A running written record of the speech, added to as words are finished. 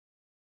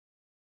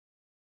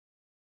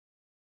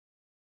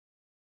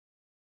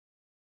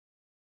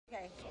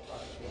Okay.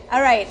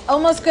 All right.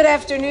 Almost good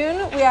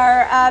afternoon. We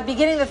are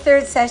beginning the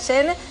third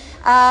session.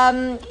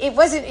 It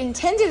wasn't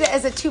intended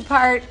as a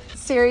two-part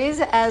series,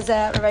 as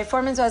Rabbi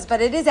Foreman's was,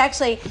 but it is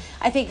actually,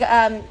 I think,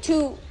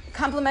 two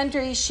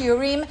complementary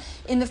shiurim.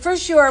 In the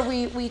first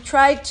shiur, we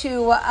tried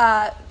to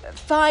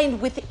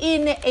find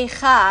within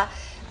Eicha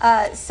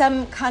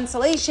some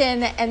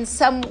consolation and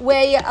some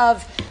way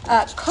of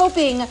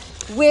coping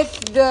with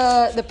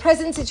the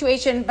present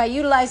situation by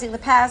utilizing the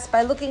past,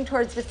 by looking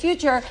towards the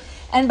future,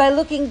 and by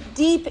looking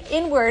deep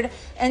inward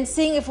and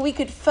seeing if we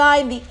could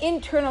find the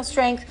internal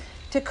strength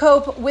to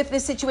cope with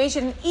this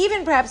situation,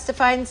 even perhaps to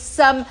find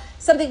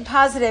something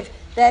positive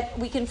that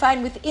we can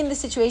find within the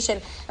situation.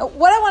 Now,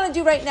 what I want to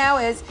do right now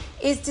is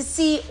to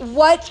see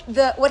what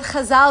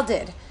Chazal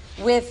did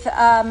with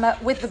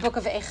the book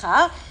of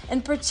Eicha,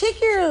 and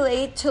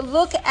particularly to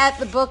look at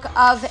the book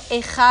of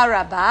Eicha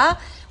Rabba,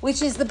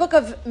 which is the book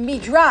of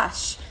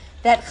Midrash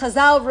that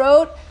Chazal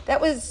wrote that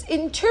was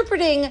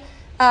interpreting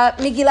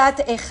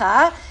Megillat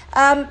Eicha.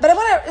 But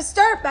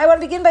I want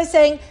to begin by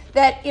saying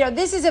that,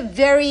 this is a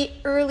very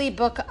early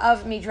book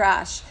of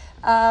Midrash.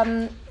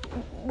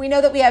 We know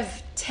that we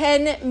have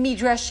 10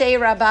 Midrashei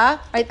Rabba,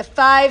 right? The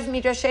 5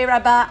 Midrashei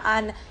Rabba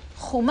on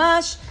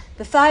Chumash,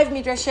 the 5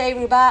 Midrashei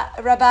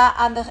Rabba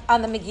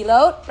on the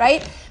Megillot,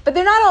 right? But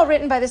they're not all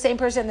written by the same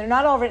person, they're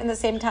not all written at the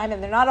same time,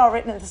 and they're not all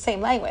written in the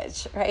same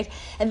language, right?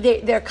 And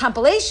they're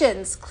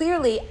compilations,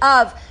 clearly,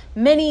 of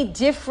many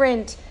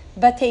different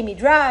Batei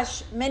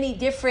Midrash, many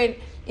different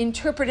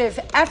interpretive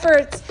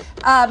efforts,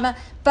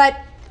 but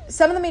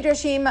some of the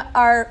Midrashim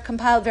are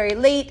compiled very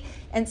late,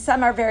 and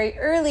some are very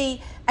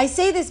early. I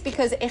say this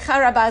because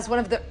Eicha Rabbah is one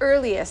of the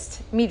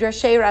earliest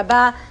Midrashei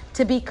Rabbah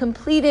to be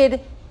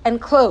completed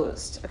and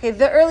closed. Okay,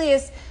 the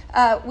earliest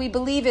we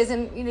believe is,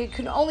 and you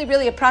can only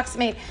really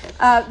approximate,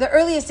 the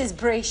earliest is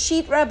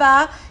Bereshit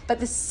Rabbah,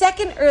 but the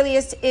second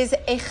earliest is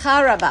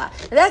Eicha Rabbah.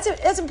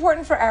 That's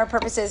important for our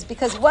purposes,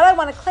 because what I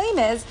want to claim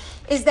is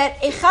that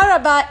Eicha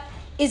Rabbah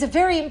is a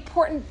very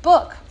important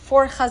book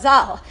for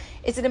Chazal.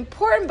 It's an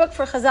important book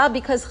for Chazal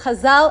because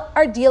Chazal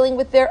are dealing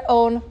with their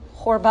own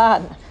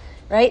Chorban,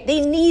 right?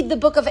 They need the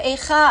book of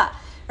Eicha,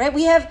 right?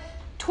 We have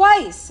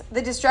twice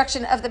the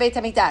destruction of the Beit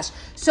HaMikdash.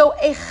 So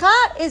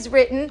Eicha is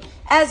written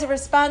as a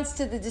response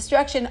to the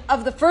destruction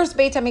of the first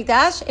Beit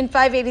HaMikdash in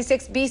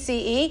 586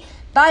 BCE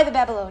by the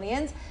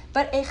Babylonians.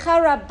 But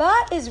Eicha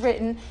Rabbah is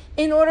written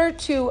in order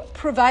to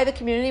provide the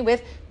community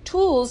with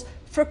tools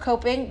for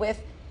coping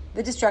with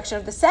the destruction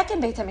of the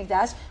second Beit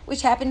HaMikdash,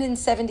 which happened in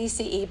 70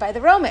 CE by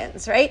the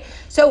Romans, right?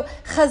 So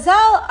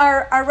Chazal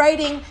are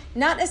writing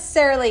not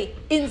necessarily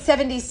in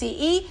 70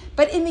 CE,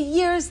 but in the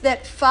years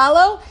that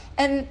follow.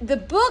 And the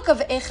book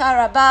of Eicha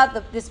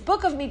Rabbah, this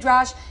book of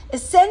Midrash,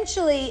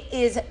 essentially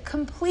is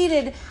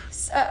completed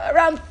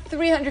around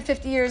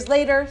 350 years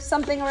later,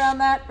 something around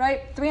that,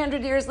 right?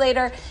 300 years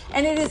later.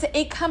 And it is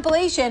a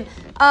compilation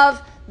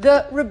of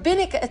the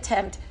rabbinic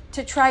attempt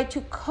to try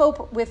to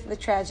cope with the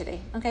tragedy.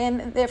 Okay,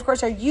 and they, of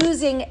course, are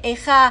using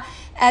Eicha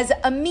as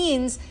a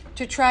means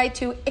to try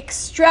to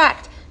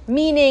extract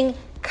meaning,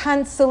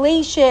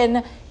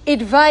 consolation,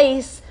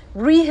 advice,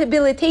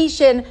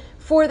 rehabilitation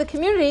for the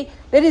community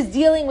that is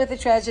dealing with the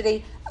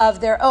tragedy of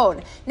their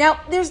own.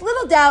 Now, there's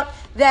little doubt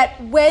that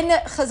when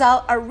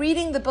Chazal are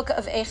reading the book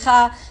of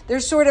Eicha, they're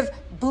sort of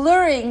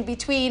blurring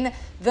between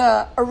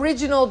the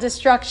original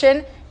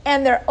destruction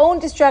and their own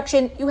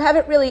destruction. You have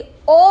it really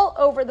all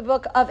over the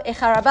book of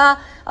Eicha Rabbah.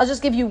 I'll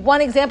just give you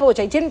one example, which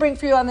I didn't bring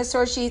for you on the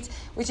source sheets,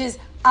 which is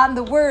on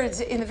the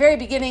words in the very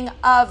beginning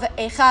of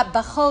Eicha,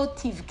 Bacho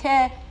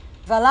tivke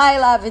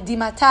valayla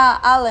v'dimata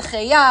al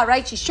lecheya,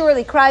 right? She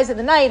surely cries in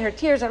the night, her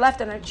tears are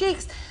left on her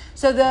cheeks.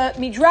 So the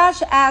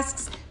Midrash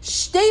asks,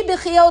 Shtei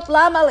b'chiot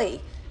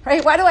lamali,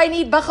 right? Why do I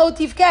need Bacho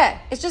tivke?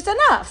 It's just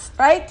enough,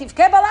 right?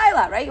 Tivke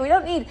balayla, right? We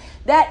don't need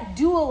that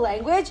dual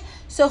language.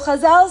 So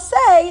Chazal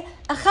say,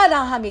 Achad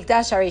al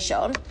hamikdash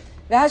harishon,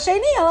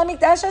 v'hasheni al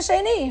hamikdash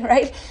hasheni,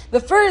 right? The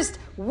first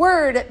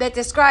word that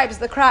describes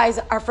the cries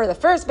are for the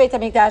first Beit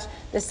HaMikdash.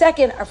 The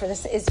second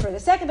is for the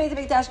second Beit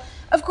HaMikdash.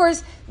 Of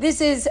course,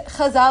 this is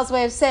Chazal's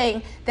way of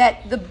saying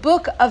that the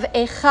book of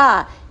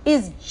Eicha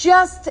is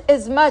just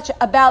as much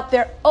about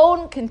their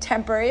own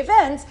contemporary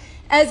events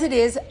as it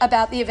is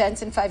about the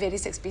events in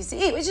 586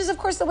 BCE, which is, of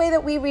course, the way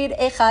that we read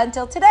Eicha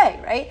until today,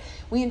 right?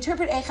 We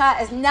interpret Eicha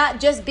as not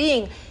just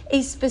being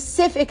a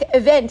specific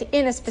event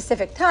in a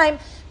specific time,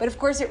 but of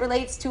course it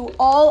relates to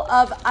all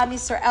of Am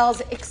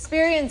Yisrael's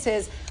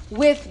experiences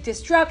with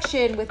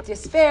destruction, with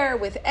despair,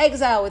 with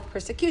exile, with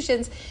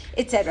persecutions,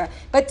 etc.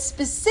 But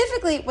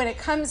specifically when it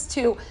comes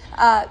to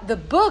the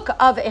book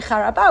of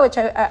Eicha Rabbah, which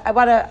I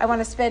want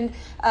to spend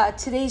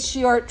today's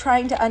shiur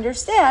trying to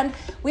understand,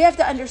 we have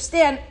to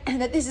understand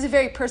that this is a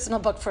very personal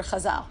book for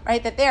Chazal,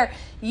 right? That they're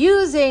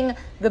using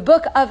the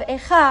book of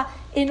Eicha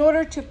in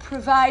order to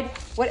provide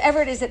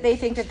whatever it is that they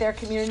think that their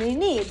community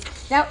needs.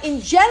 Now,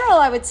 in general,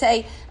 I would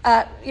say,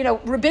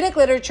 rabbinic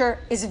literature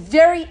is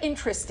very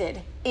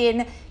interested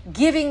in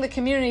giving the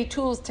community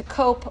tools to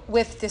cope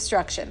with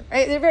destruction.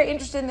 Right? They're very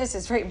interested in this.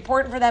 It's very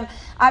important for them.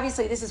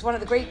 Obviously, this is one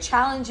of the great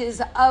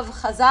challenges of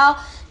Chazal,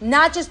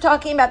 not just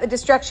talking about the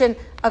destruction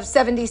of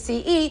 70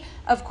 CE.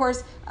 Of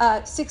course,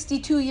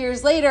 62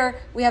 years later,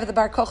 we have the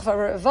Bar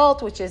Kokhba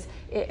revolt, which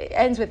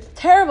ends with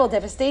terrible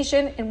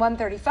devastation in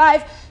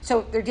 135.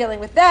 So they're dealing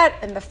with that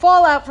and the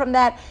fallout from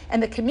that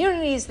and the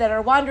communities that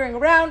are wandering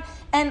around.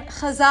 And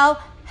Chazal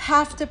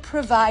have to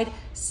provide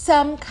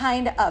some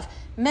kind of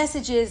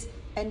messages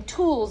and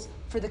tools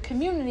for the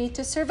community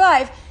to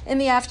survive in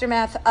the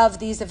aftermath of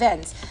these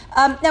events.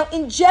 Now,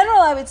 in general,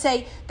 I would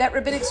say that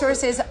rabbinic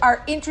sources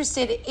are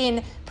interested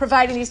in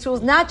providing these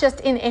tools, not just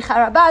in Eicha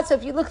Rabba. So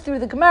if you look through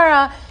the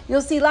Gemara,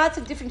 you'll see lots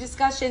of different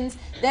discussions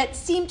that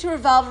seem to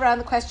revolve around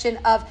the question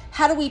of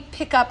how do we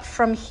pick up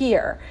from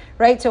here,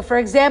 right? So for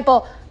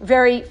example,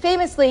 very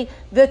famously,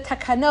 the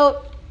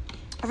Takanot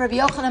of Rabbi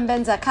Yochanan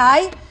ben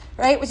Zakkai,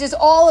 right, which is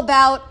all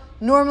about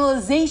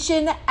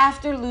normalization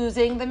after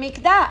losing the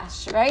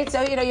Mikdash, right?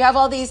 So, you have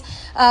all these,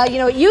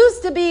 it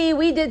used to be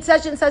we did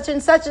such and such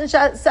and such and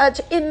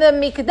such in the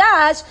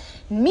Mikdash.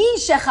 Mi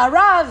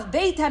shecharav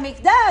Beit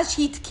HaMikdash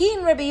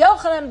hitkin Rabbi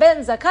Yochanan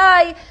ben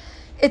Zakkai,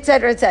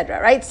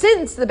 etc., right?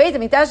 Since the Beit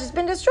HaMikdash has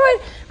been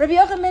destroyed, Rabbi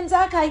Yochanan ben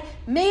Zakkai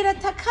made a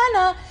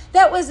takana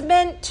that was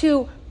meant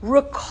to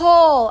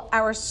recall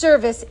our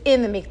service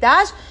in the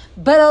Mikdash,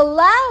 but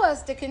allow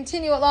us to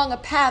continue along a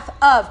path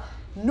of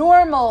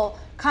normal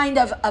kind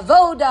of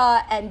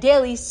avoda and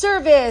daily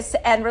service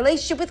and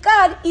relationship with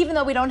God, even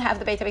though we don't have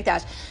the Beit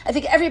HaMikdash. I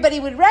think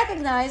everybody would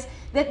recognize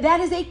that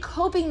is a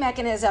coping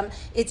mechanism.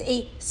 It's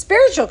a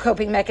spiritual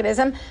coping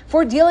mechanism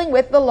for dealing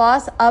with the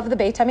loss of the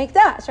Beit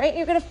HaMikdash, right?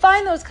 You're going to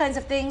find those kinds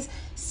of things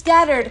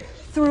scattered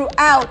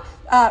throughout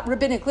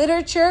rabbinic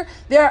literature.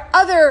 There are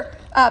other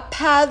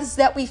paths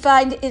that we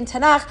find in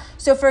Tanakh.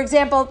 So, for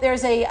example,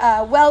 there's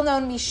a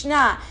well-known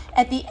Mishnah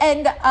at the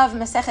end of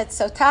Masechet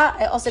Sotah.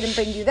 I also didn't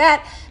bring you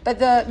that, but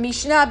the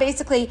Mishnah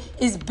basically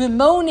is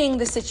bemoaning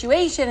the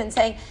situation and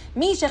saying,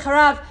 Mi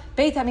shecharav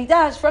Beit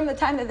HaMikdash, from the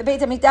time that the Beit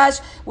HaMikdash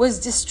was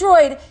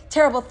destroyed,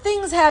 terrible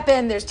things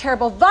happen, there's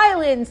terrible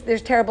violence,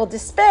 there's terrible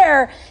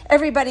despair,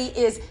 everybody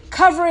is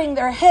covering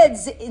their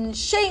heads in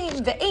shame,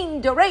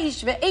 ve'ein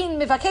doresh, ve'ein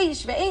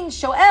mivakesh, ve'ein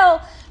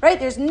shoel, right?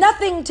 There's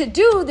nothing to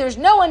do, there's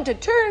no one to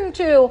turn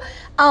to.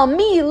 Al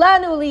mi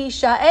lanu li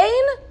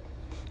sha'ein,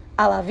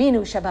 al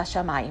avinu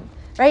shabashamayim,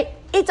 right?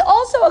 It's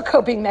also a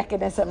coping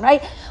mechanism,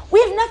 right? We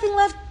have nothing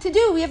left to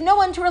do. We have no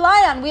one to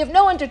rely on. We have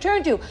no one to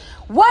turn to.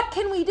 What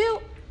can we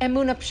do?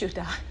 Emunah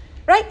pshuta,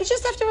 right? You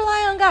just have to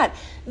rely on God.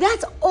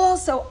 That's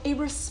also a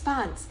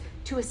response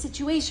to a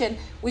situation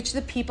which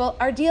the people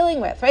are dealing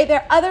with, right?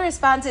 There are other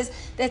responses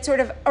that sort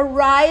of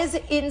arise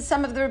in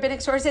some of the rabbinic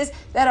sources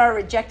that are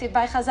rejected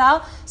by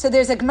Chazal. So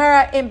there's a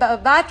Gemara in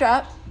Bava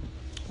Batra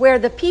where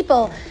the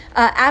people,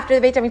 after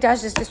the Beit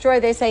HaMikdash is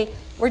destroyed, they say,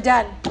 we're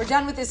done. We're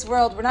done with this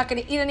world. We're not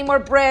going to eat any more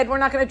bread. We're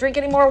not going to drink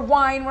any more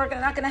wine. We're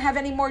not going to have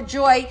any more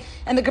joy.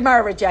 And the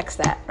Gemara rejects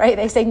that, right?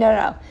 They say,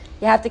 no.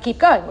 You have to keep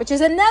going, which is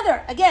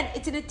another, again,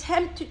 it's an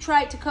attempt to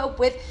try to cope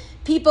with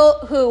people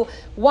who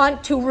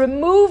want to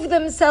remove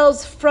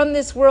themselves from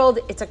this world.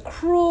 It's a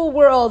cruel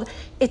world.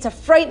 It's a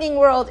frightening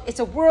world. It's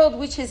a world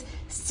which has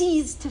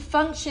ceased to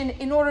function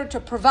in order to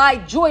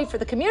provide joy for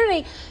the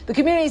community. The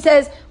community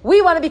says,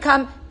 we want to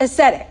become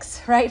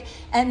ascetics, right?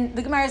 And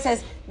the Gemara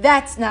says,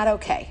 that's not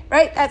okay,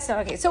 right? That's not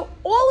okay. So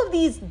all of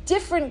these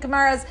different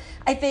Gemaras,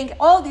 I think,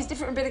 all of these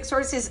different rabbinic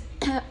sources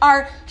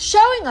are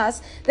showing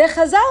us that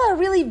Chazal are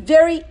really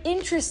very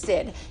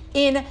interested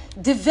in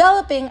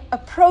developing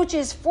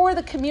approaches for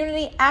the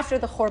community after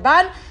the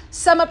Churban.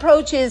 Some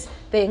approaches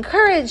they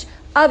encourage,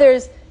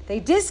 others they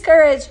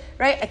discourage,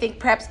 right? I think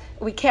perhaps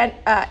we can't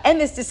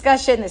end this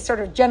discussion, this sort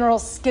of general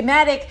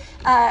schematic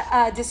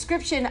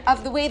description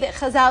of the way that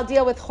Chazal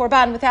deal with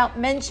Churban without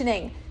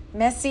mentioning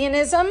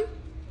Messianism,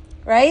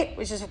 right?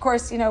 Which is, of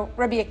course,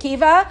 Rabbi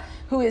Akiva,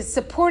 who is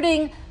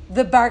supporting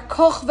the Bar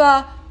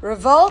Kokhba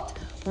revolt.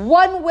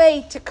 One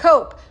way to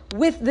cope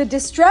with the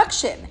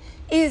destruction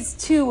is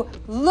to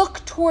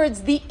look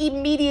towards the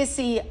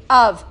immediacy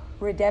of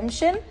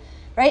redemption,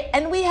 right?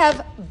 And we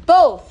have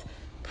both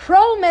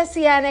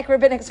pro-Messianic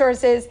rabbinic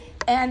sources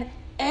and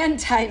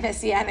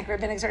anti-Messianic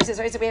rabbinic sources,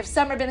 right? So we have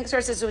some rabbinic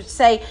sources which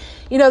say,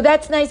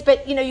 that's nice,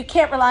 but, you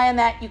can't rely on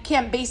that. You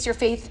can't base your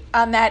faith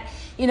on that.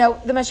 The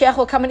Mashiach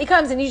will come when he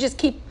comes, and you just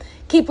keep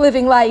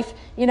living life,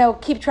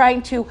 keep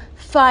trying to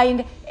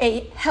find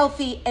a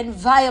healthy and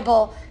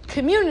viable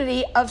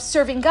community of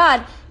serving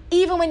God,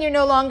 even when you're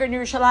no longer in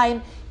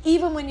Yerushalayim,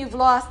 even when you've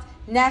lost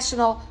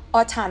national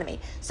autonomy.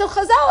 So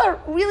Chazal are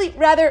really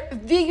rather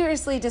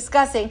vigorously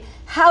discussing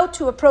how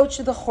to approach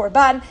the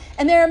Churban,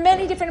 and there are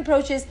many different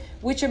approaches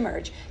which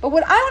emerge. But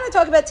what I want to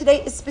talk about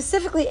today is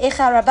specifically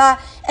Eicha Rabba,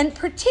 and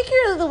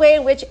particularly the way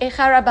in which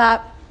Eicha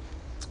Rabba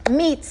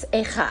meets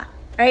Eicha,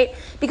 right?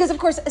 Because, of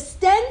course,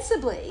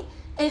 ostensibly,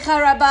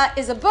 Eicha Rabba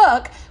is a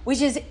book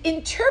which is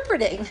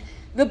interpreting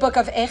the book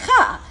of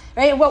Eicha,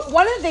 right? And one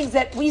of the things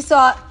that we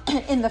saw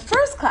in the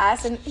first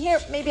class, and here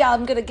maybe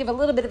I'm going to give a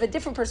little bit of a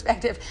different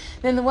perspective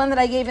than the one that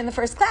I gave in the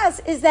first class,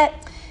 is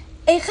that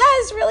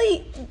Eicha is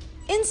really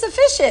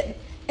insufficient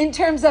in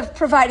terms of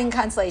providing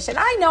consolation.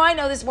 I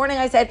know this morning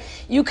I said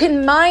you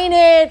can mine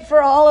it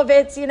for all of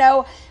its,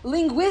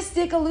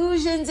 linguistic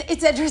illusions,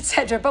 etc.,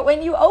 etc. But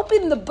when you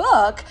open the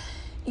book,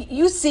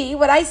 you see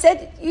what I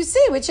said you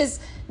see, which is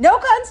no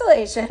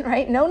consolation,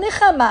 right? No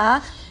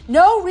nechama,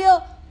 no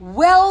real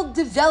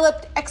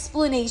well-developed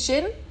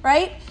explanation,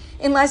 right?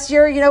 Unless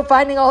you're,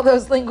 finding all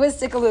those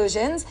linguistic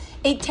illusions.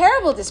 A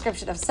terrible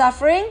description of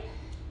suffering,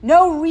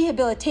 no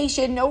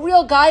rehabilitation, no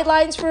real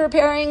guidelines for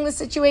repairing the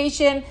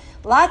situation,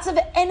 lots of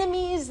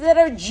enemies that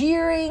are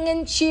jeering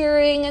and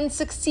cheering and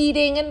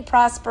succeeding and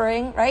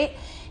prospering, right?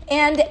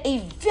 And a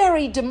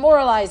very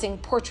demoralizing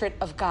portrait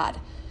of God.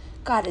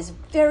 God is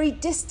very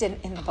distant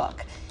in the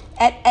book.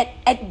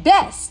 At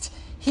best,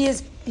 he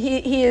is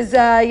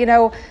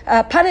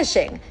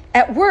punishing.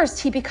 At worst,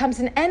 he becomes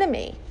an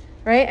enemy,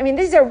 right? I mean,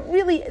 it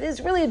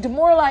is really a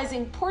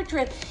demoralizing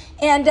portrait,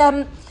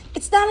 and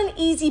it's not an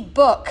easy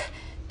book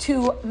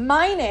to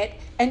mine it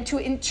and to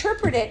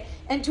interpret it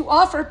and to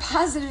offer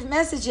positive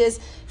messages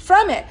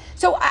from it.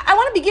 So I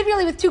want to begin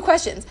really with two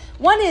questions.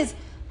 One is,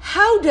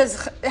 how do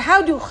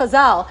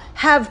Chazal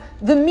have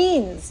the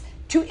means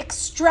to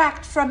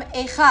extract from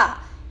Eicha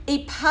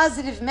a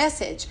positive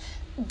message,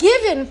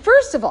 given,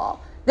 first of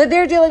all, that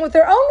they're dealing with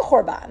their own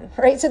Chorban,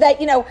 right? So that,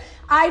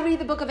 I read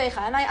the book of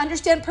Eicha and I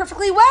understand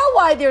perfectly well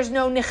why there's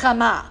no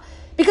Nechama,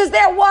 because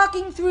they're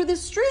walking through the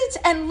streets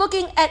and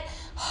looking at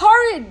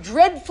horrid,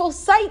 dreadful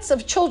sights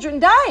of children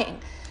dying.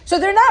 So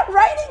they're not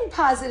writing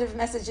positive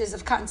messages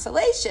of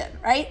consolation,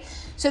 right?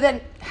 So then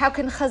how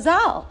can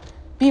Chazal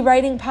be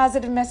writing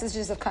positive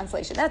messages of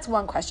consolation? That's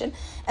one question.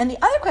 And the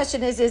other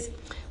question is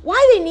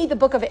why they need the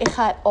book of Eicha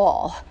at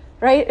all,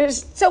 right?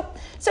 So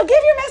give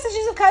your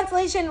messages of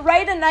consolation,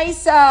 write a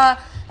nice,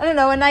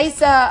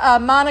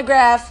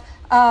 monograph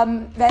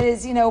that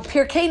is,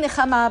 Pirkei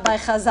Nechama by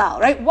Chazal,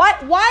 right?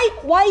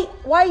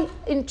 Why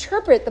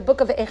interpret the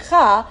book of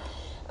Eicha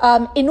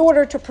in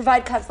order to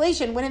provide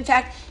consolation, when in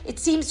fact it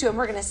seems to, and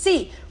we're going to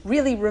see,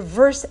 really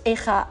reverse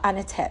Eicha on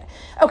its head.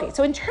 Okay,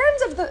 so in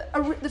terms of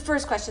the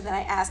first question that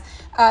I asked,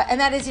 and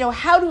that is,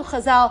 how do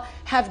Chazal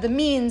have the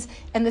means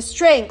and the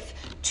strength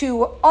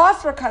to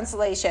offer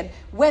consolation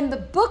when the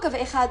book of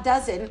Eicha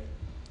doesn't?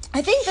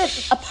 I think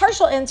that a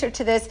partial answer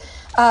to this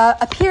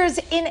appears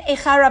in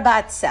Eicha Rabba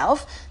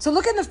itself. So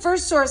look at the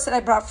first source that I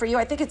brought for you.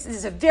 I think this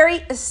is a very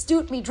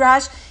astute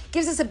midrash.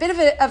 Gives us a bit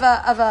of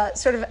a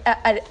sort of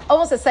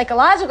almost a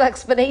psychological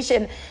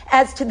explanation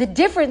as to the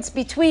difference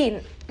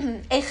between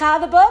Eicha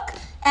the book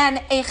and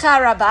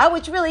Eicha Rabba,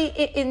 which really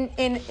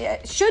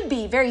should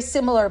be very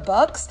similar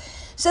books.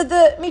 So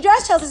the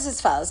midrash tells us as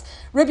follows: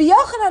 Rabbi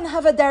Yochanan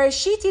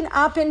havadarashitin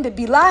apin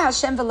bebilah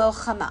Hashem velo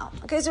chamal.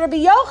 Okay, so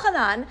Rabbi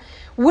Yochanan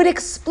would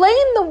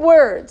explain the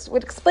words,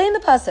 would explain the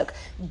pasuk,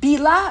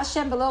 Bilah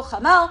Hashem velo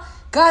chamal,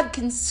 God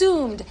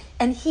consumed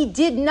and he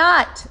did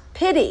not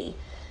pity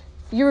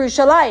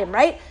Yerushalayim,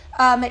 right?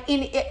 Rabbi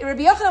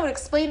Yochanan would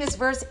explain this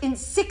verse in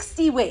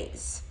 60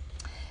 ways.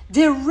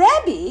 The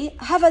Rebbe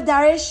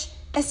havadarish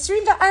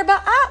 24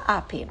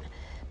 apim.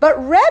 But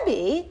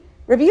Rabbi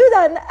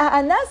Yehuda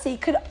Anasi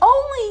could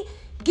only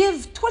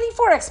give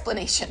 24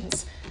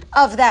 explanations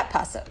of that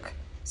pasuk.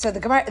 So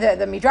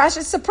the Midrash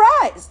is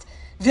surprised.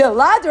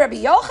 Vilad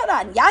Rabbi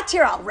Yochanan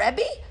Yatir al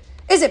Rebbe?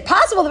 Is it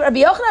possible that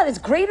Rabbi Yochanan is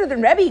greater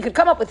than Rebbe? He could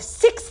come up with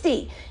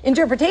 60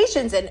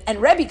 interpretations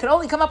and Rebbe could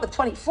only come up with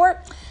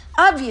 24?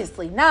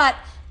 Obviously not.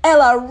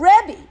 Ela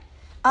Rebbe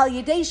al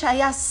Yidei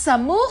Shaya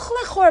Samuch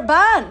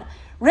leChorban.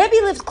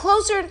 Rebbe lived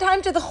closer in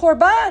time to the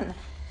Chorban.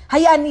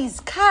 Haya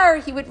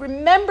Nizkar, he would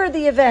remember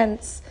the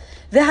events.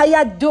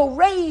 V'haya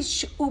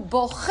Doresh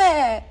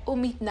uboche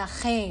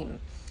umitnachem.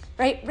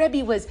 Right?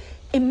 Rebbe was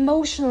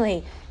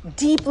emotionally,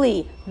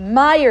 deeply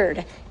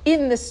mired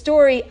in the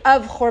story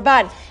of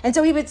Chorban. And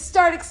so he would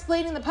start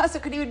explaining the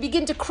pasuk and he would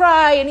begin to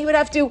cry and he would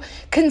have to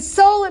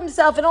console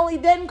himself and only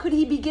then could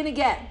he begin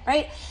again,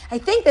 right? I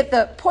think that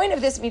the point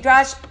of this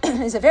midrash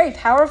is a very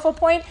powerful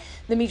point.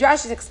 The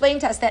midrash is explaining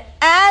to us that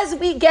as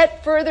we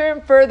get further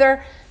and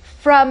further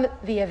from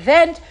the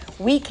event,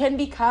 we can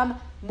become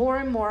more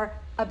and more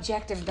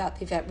objective about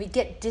the event. We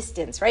get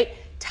distance, right?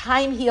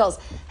 Time heals.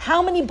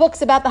 How many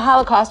books about the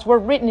Holocaust were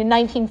written in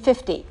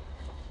 1950?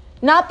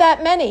 Not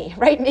that many,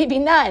 right? Maybe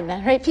none,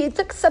 right? It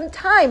took some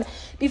time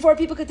before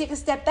people could take a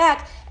step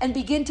back and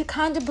begin to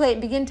contemplate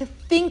and begin to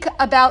think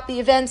about the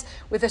events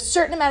with a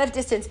certain amount of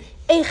distance.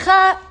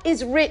 Eicha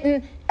is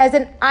written as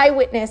an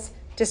eyewitness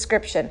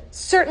description,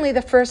 certainly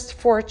the first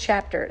 4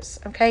 chapters,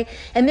 okay?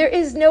 And there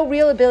is no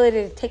real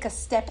ability to take a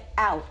step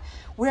out.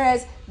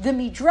 Whereas the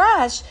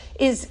Midrash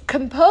is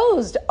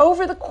composed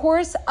over the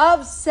course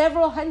of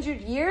several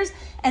hundred years,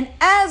 and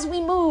as we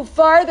move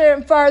farther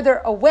and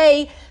farther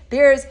away,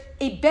 there's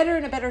a better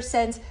and a better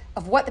sense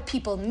of what the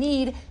people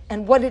need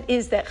and what it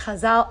is that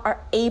Chazal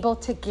are able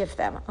to give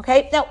them.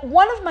 Okay? Now,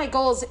 one of my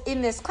goals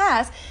in this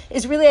class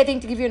is really, I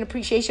think, to give you an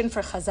appreciation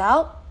for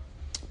Chazal,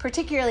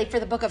 particularly for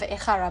the book of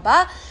Eicha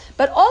Rabba,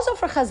 but also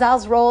for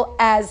Chazal's role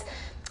as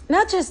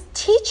not just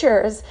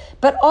teachers,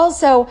 but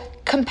also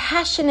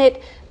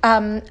compassionate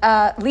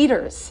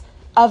leaders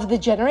of the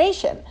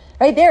generation.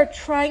 Right? They're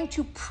trying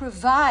to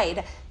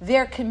provide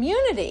their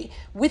community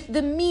with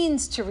the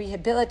means to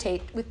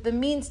rehabilitate, with the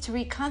means to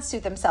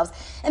reconstitute themselves.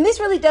 And this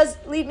really does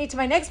lead me to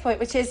my next point,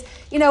 which is,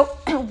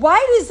 why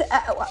do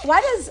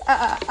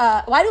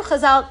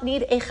Chazal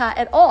need Eicha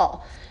at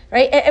all?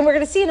 Right? And we're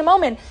going to see in a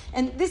moment,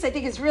 and this I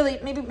think is really,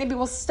 maybe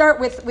we'll start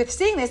with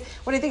seeing this,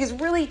 what I think is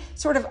really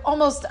sort of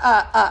almost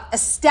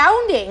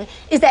astounding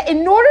is that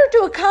in order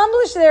to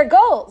accomplish their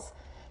goals,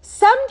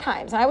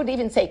 sometimes, and I would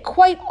even say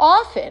quite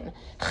often,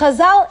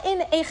 Chazal in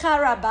Eicha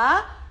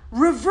Rabba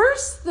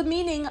reverse the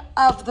meaning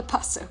of the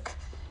pasuk.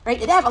 Right?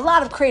 They have a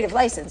lot of creative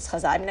license,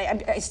 Chazal. I mean,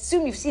 I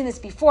assume you've seen this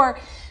before.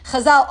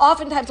 Chazal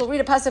oftentimes will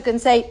read a pasuk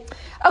and say,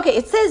 okay,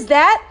 it says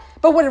that,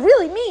 but what it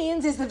really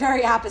means is the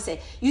very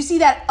opposite. You see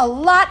that a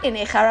lot in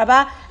Eicha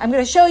Rabba. I'm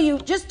going to show you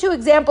just two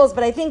examples,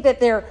 but I think that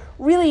they're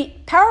really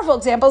powerful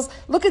examples.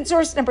 Look at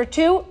source number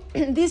 2.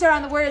 These are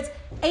on the words,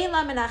 Ein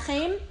la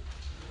menachem.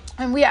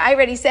 And I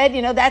already said,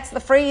 that's the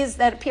phrase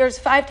that appears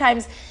 5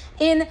 times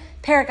in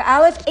Perek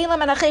Aleph. Ein la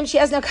menachem, she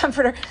has no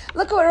comforter.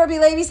 Look at what Rabbi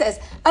Levi says.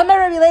 Amar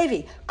Rabbi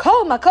Levi,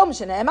 kol makom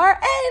shene'emar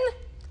ein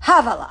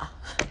havala.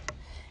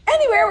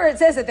 Anywhere where it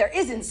says that there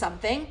isn't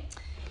something,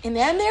 and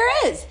then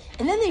there is.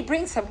 And then they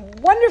bring some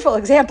wonderful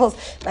examples.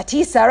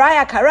 Bati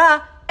saraya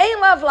kara ein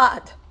la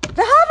vlad.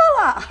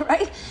 V'havala,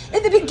 right?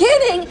 In the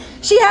beginning,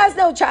 she has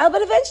no child,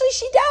 but eventually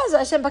she does.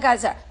 Hashem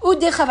pakad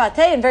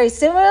udichavate, and very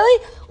similarly,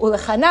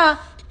 ulechana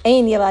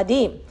ein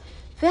yeladim.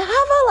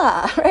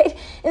 V'havala, right?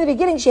 In the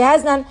beginning, she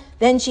has none,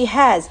 then she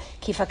has.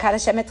 Ki fakad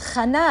Hashem et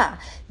chana,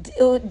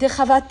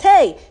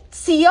 udichavate,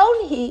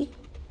 tzion hi,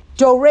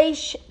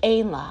 doresh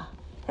ein la,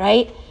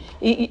 right?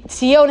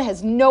 Tzion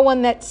has no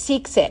one that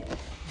seeks it.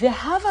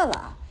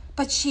 V'havala,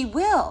 but she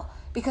will,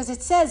 because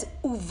it says,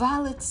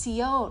 uvalet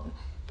Tzion,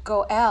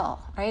 Goel,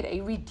 right?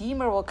 A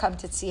redeemer will come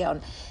to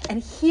Tzion.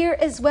 And here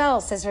as well,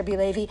 says Rabbi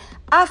Levi,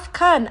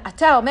 Afkan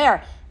ata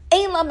omer,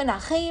 ein la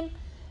menachem,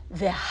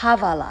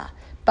 v'havala.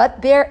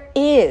 But there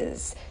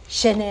is,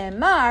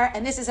 shene'emar,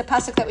 and this is a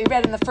pasuk that we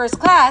read in the first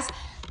class,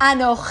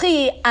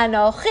 Anochi,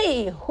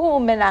 Anochi, hu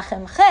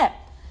menachemchem.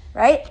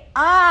 Right?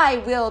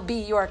 I will be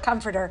your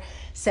comforter,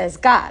 says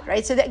God.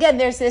 Right? So again,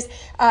 there's a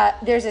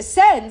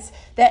sense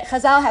that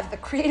Chazal have the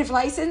creative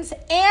license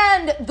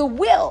and the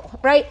will,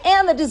 right?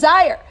 And the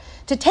desire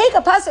to take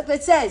a pasuk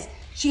that says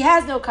she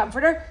has no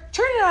comforter,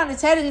 turn it on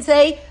its head and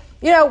say,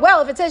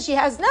 well, if it says she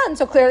has none,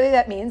 so clearly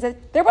that means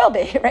that there will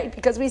be, right?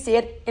 Because we see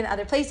it in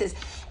other places.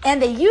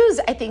 And they use,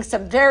 I think,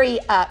 some very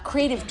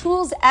creative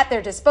tools at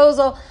their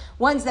disposal,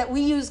 ones that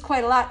we use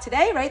quite a lot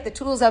today, right? The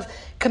tools of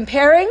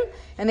comparing,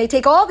 and they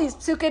take all these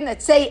psukim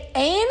that say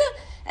ein,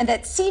 and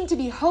that seem to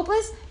be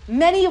hopeless,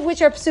 many of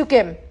which are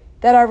psukim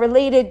that are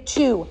related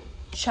to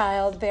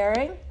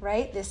childbearing,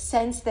 right? This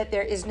sense that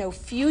there is no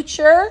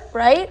future,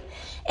 right?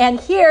 And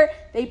here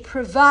they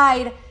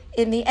provide,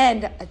 in the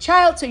end, a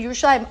child. So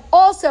Yerushalayim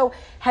also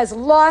has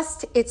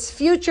lost its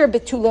future.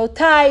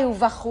 Betulotai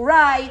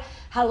uvachurai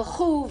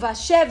halchu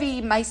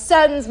vashevi. My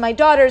sons, my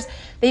daughters,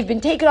 they've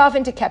been taken off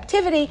into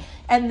captivity.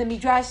 And the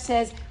Midrash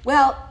says,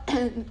 well,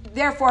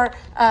 therefore,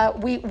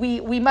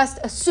 we must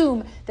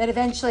assume that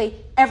eventually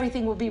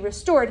everything will be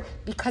restored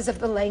because of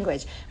the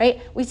language,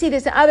 right? We see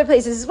this in other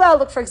places as well.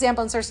 Look, for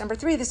example, in source number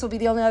 3. This will be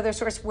the only other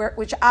source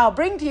which I'll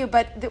bring to you,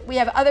 but we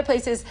have other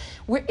places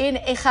in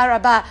Eicha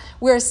Rabba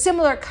where a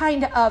similar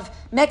kind of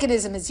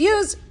mechanism is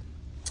used.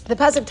 The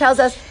pasuk tells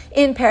us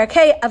in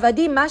Parakeh,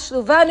 Avadim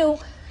mashluvanu,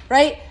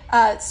 right?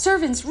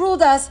 Servants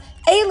ruled us.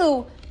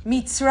 Elu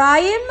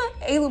Mitzrayim,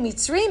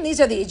 these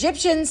are the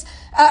Egyptians.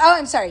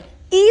 Elu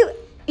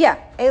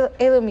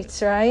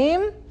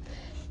Mitzrayim.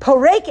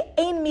 Porek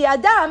ein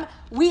miadam,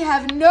 we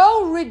have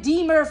no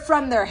redeemer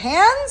from their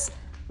hands.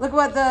 Look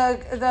what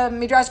the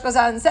Midrash goes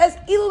on and says,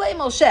 Ilulei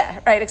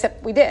Moshe, right?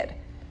 Except we did,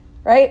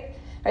 right?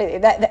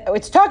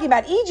 It's talking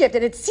about Egypt,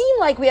 and it seemed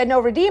like we had no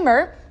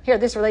redeemer. Here,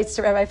 this relates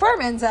to Rabbi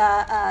Foreman's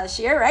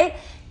shir, right?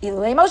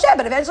 Ilulei Moshe,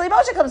 but eventually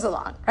Moshe comes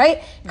along,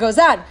 right? It goes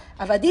on,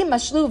 Avadim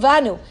mashlu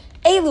vanu,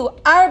 Elu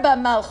arba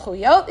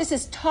malchuyot. This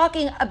is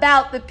talking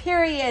about the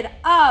period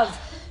of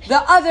the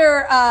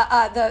other,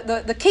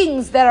 the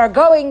kings that are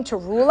going to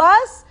rule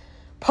us.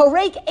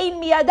 Porek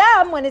ein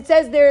miadam, when it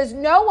says there is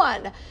no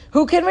one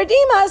who can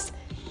redeem us.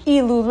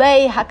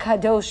 Ilulei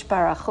hakadosh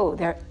baruch hu,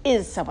 there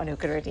is someone who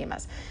can redeem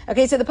us.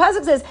 Okay, so the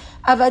pasuk says,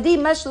 Avadim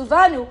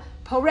mashluvanu,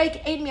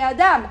 porek ein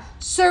miadam.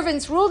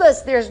 Servants ruled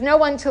us. There's no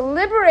one to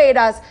liberate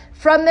us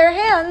from their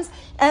hands.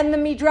 And the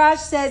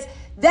Midrash says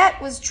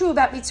that was true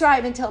about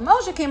Mitzrayim until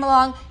Moshe came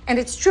along, and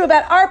it's true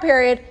about our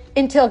period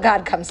until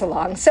God comes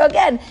along. So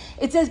again,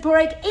 it says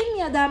Porek ein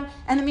miadam,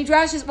 and the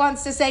Midrash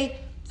wants to say,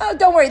 oh,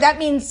 don't worry, that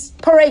means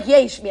Porek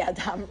Yesh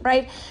Mi'adam,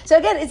 right? So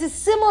again, it's a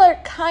similar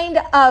kind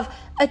of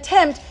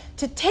attempt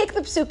to take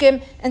the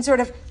psukim and sort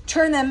of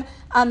turn them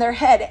on their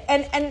head.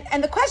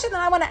 And the question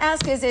that I want to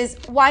ask is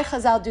why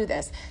Chazal do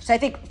this? So I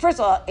think, first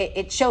of all,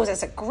 it shows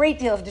us a great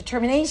deal of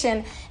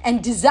determination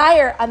and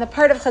desire on the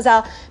part of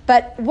Chazal,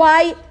 but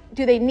why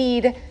do they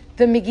need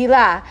the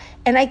Megillah?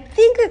 And I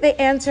think that the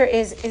answer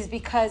is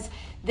because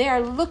they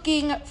are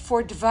looking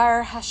for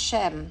Dvar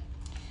Hashem.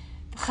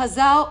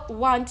 Chazal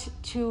want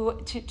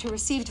to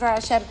receive Dvar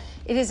Hashem.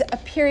 It is a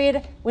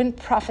period when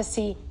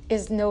prophecy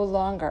is no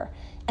longer.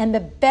 And the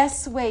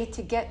best way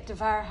to get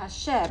Dvar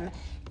Hashem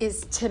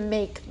is to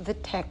make the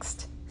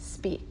text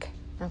speak.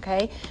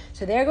 Okay?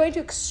 So they're going to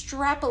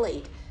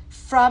extrapolate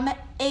from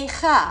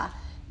Eicha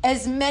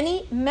as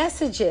many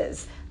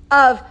messages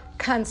of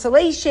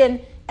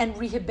consolation and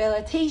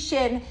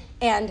rehabilitation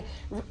and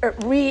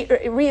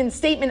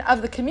reinstatement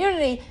of the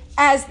community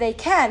as they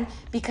can,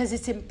 because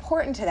it's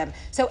important to them.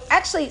 So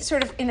actually,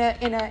 sort of in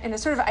a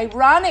sort of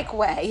ironic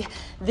way,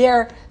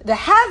 the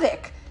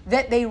havoc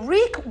that they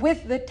wreak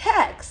with the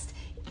text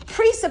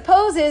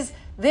presupposes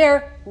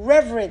their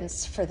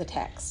reverence for the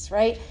text,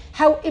 right?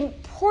 How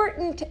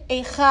important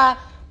Eicha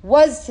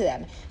was to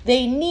them.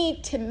 They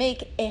need to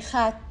make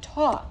Eicha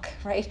talk,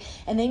 right?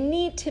 And they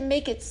need to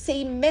make it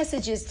say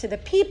messages to the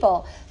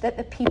people that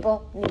the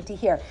people need to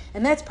hear.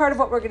 And that's part of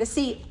what we're going to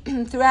see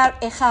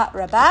throughout Eicha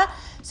Rabba.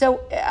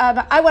 So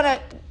I want to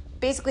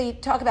basically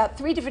talk about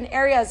three different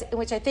areas in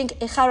which I think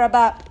Eicha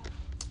Rabba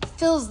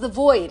fills the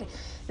void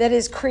that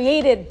is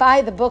created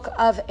by the book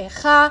of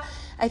Eicha.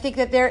 I think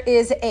that there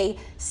is a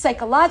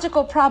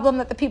psychological problem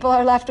that the people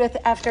are left with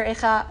after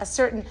Eicha, a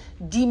certain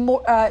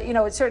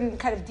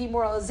kind of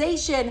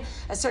demoralization,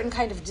 a certain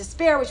kind of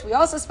despair, which we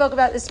also spoke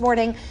about this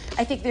morning.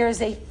 I think there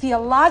is a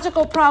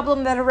theological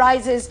problem that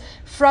arises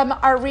from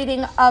our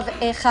reading of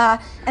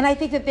Eicha, and I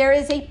think that there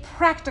is a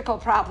practical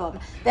problem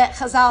that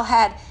Chazal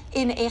had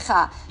in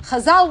Eicha.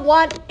 Chazal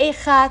want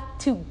Eicha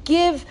to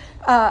give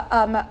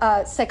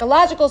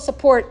psychological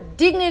support,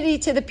 dignity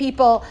to the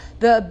people,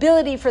 the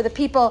ability for the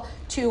people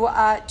to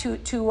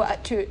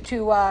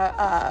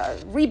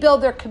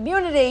rebuild their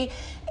community,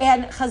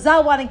 and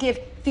Chazal want to give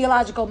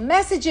theological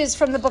messages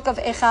from the book of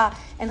Eicha,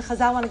 and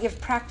Chazal want to give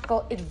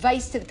practical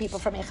advice to the people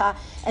from Eicha.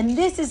 And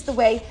this is the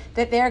way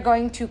that they're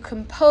going to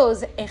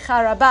compose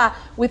Eicha Rabbah,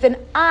 with an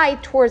eye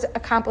towards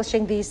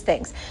accomplishing these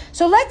things.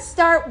 So let's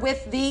start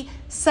with the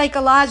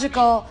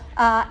psychological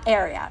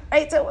area,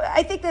 right? So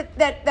I think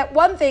that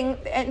one thing,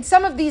 and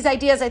some of these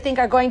ideas I think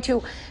are going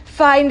to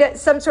find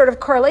some sort of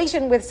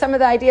correlation with some of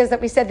the ideas that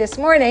we said this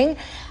morning.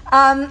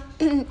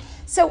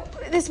 So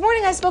this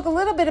morning I spoke a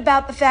little bit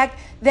about the fact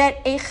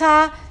that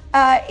Eicha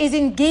is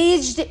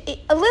engaged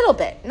a little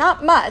bit,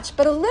 not much,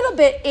 but a little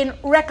bit in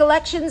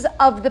recollections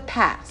of the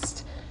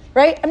past,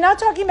 right? I'm not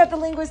talking about the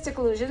linguistic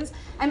illusions.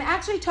 I'm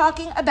actually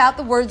talking about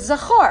the word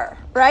zachor,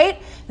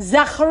 right?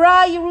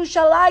 Zachara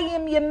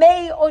Yerushalayim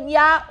Yemei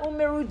Onya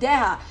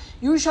Umerudeha.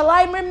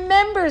 Yerushalayim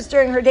remembers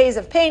during her days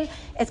of pain.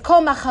 It's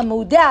called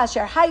Machamudah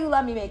Asher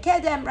Hayula Mimei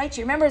Kedem, right?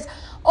 She remembers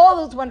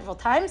all those wonderful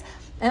times.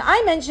 And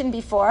I mentioned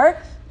before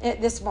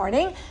this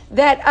morning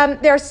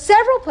that there are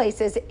several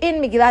places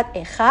in Megillat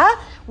Eicha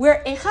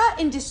where Eicha,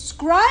 in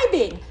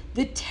describing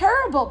the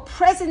terrible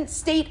present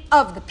state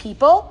of the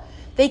people,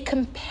 they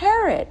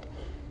compare it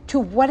to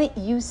what it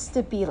used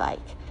to be like.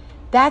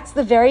 That's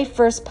the very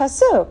first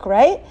pasuk,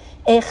 right?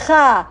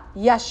 Eicha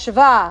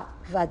yashva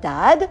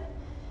vadad,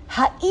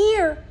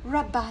 ha'ir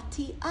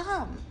rabati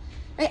am.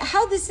 Right?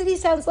 How the city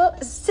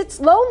sits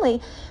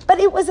lonely, but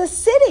it was a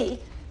city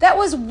that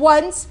was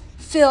once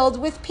filled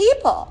with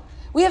people.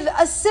 We have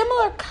a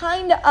similar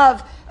kind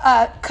of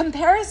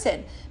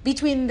comparison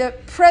between the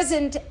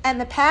present and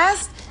the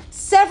past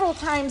several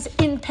times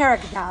in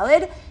Perek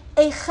Daled.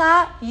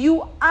 Eicha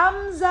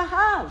yu'am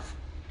zahav,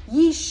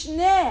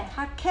 yishne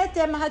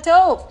haketem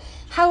hatov.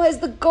 How has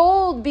the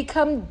gold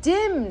become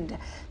dimmed?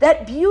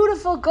 That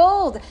beautiful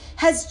gold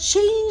has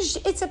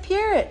changed its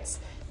appearance.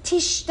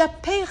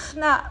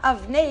 Tishtapechna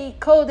avnei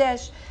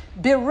kodesh,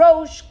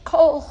 birosh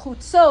kol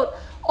chutzot.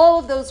 All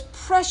of those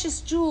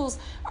precious jewels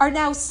are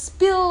now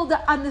spilled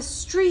on the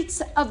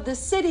streets of the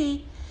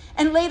city.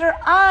 And later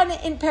on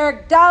in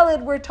Perek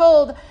Daled, we're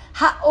told,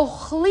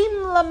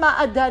 ha'ochlim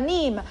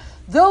lama'adanim,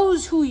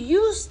 those who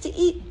used to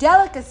eat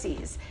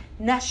delicacies,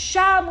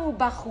 nashamu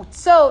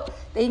bachutzot,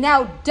 they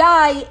now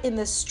die in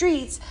the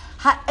streets.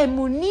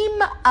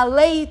 Ha'emunim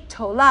alei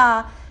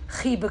tola,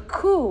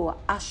 chibeku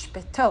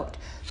ashpetot,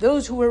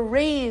 those who were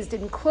raised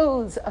in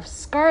clothes of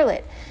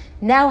scarlet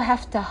now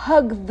have to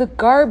hug the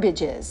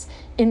garbages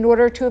in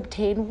order to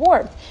obtain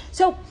warmth.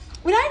 So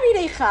when I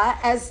read Eicha,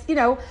 as you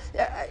know,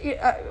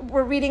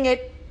 we're reading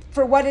it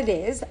for what it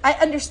is, I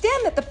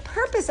understand that the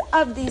purpose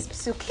of these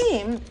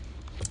psukim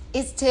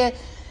is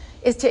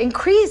to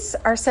increase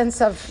our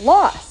sense of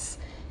loss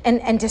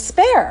and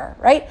despair,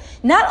 right?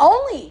 Not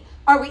only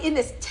are we in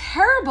this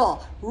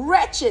terrible,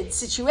 wretched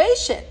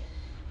situation,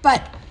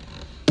 but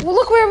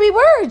look where we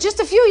were just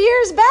a few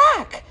years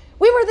back.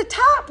 We were the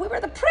top. We were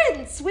the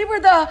prince. We were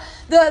the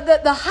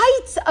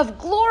heights of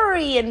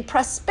glory and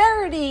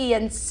prosperity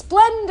and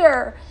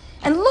splendor.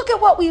 And look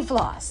at what we've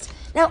lost.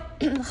 Now,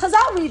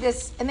 Chazal read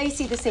this and they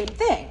see the same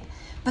thing,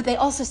 but they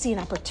also see an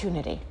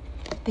opportunity.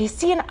 They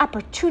see an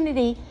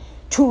opportunity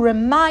to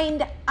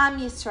remind Am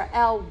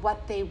Yisrael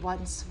what they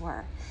once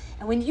were.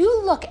 And when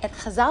you look at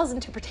Chazal's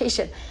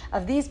interpretation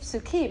of these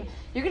psukim,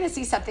 you're going to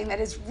see something that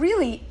is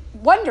really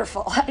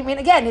wonderful. I mean,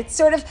 again, it's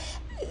sort of,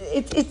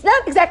 it's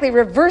not exactly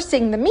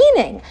reversing the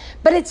meaning,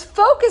 but it's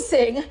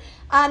focusing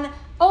on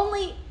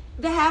only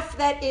the half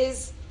that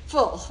is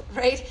full,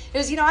 right?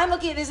 There's, I'm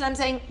looking at this and I'm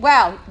saying,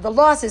 wow, the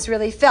loss is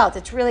really felt.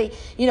 It's really,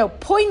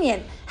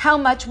 poignant how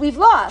much we've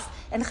lost.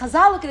 And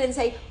Chazal look at it and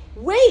say,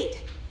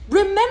 wait,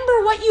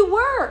 remember what you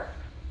were.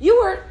 You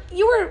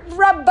were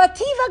Rabba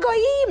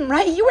Goyim,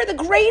 right? You were the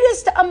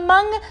greatest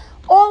among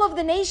all of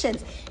the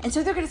nations. And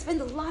so they're going to spend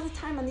a lot of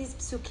time on these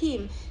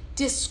psukim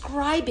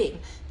describing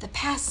the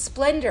past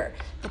splendor,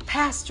 the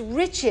past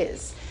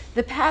riches,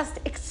 the past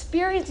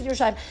experience in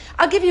Yerushalayim.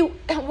 I'll give you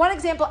one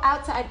example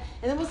outside,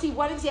 and then we'll see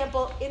one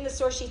example in the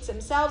source sheets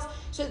themselves.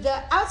 So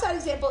the outside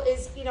example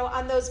is,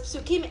 on those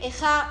psukim,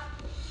 Eicha,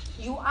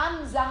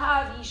 Yu'am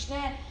Zahav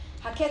Yishneh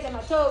Haketem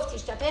Hatov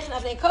Tishtapech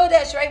Avnei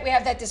Kodesh, right? We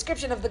have that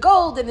description of the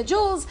gold and the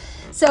jewels.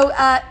 So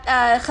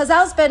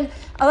Chazal spend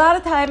a lot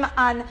of time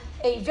on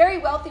a very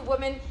wealthy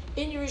woman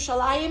in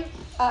Yerushalayim,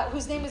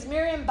 whose name is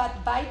Miriam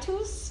Bat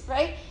Baitus,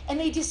 right? And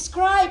they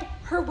describe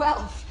her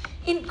wealth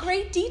in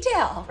great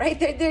detail, right?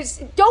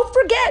 Don't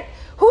forget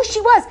who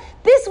she was.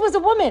 This was a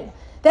woman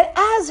that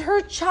as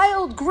her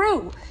child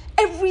grew,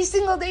 every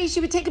single day she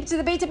would take him to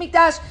the Beit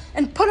HaMikdash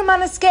and put him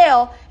on a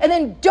scale and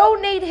then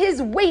donate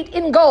his weight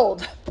in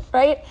gold,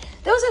 right?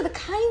 Those are the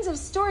kinds of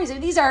stories,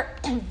 and these are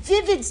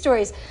vivid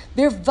stories.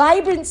 They're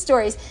vibrant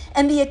stories.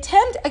 And the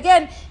attempt,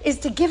 again, is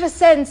to give a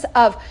sense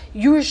of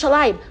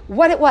Yerushalayim,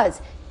 what it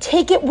was.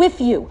 Take it with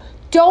you.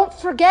 Don't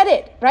forget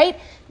it, right?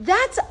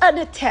 That's an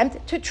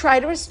attempt to try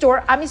to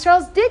restore Am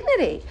Yisrael's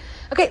dignity.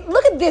 Okay,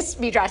 look at this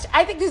midrash.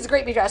 I think this is a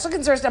great midrash. Look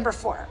in source number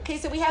 4. Okay,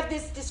 so we have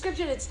this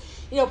description. It's,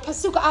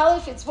 Pasuk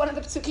Aleph. It's one of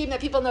the psukim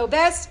that people know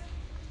best.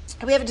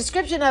 And we have a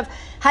description of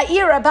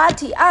Ha'ir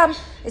Rabati Am.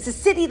 It's a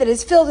city that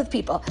is filled with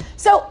people.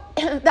 So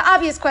the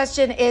obvious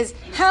question is,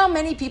 how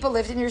many people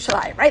lived in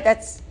Yerushalayim, right?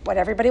 That's what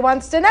everybody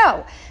wants to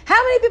know.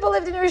 How many people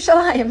lived in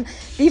Yerushalayim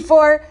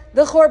before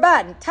the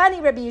Chorban? Tani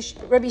Rabbi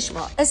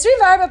Shmuel. Esrim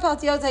v'arba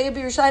paltiot hayu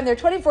b'Yerushalayim. There are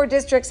 24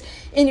 districts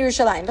in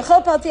Yerushalayim.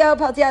 V'chol paltiot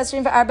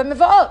esrim v'arba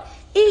mevaot.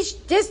 Each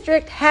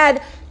district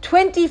had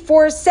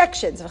 24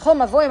 sections.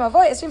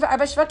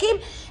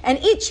 And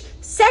each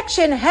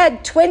section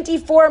had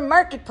 24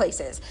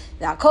 marketplaces.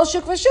 And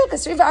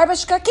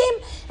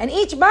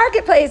each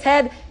marketplace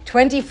had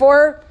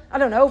 24,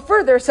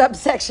 further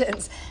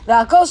subsections.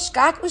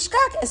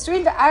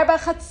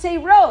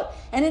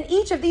 And in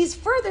each of these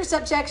further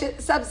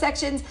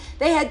subsections,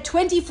 they had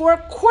 24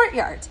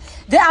 courtyards.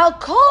 There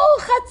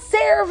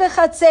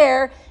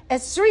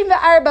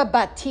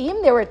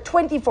were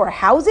 24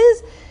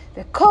 houses.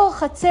 V'kol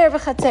chatzer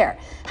v'chatzer.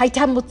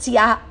 Hayta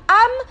mutziah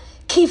am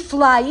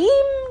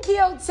kiflaim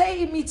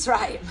kiyotzei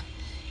Mitzrayim.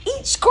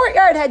 Each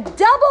courtyard had double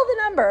the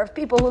number of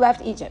people who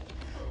left Egypt.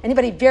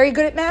 Anybody very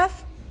good at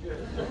math?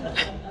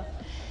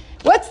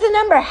 What's the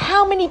number?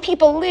 How many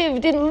people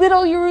lived in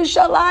little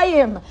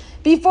Yerushalayim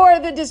before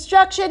the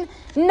destruction?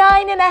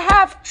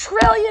 9.5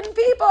 trillion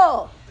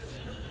people.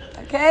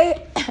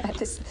 Okay?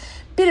 Just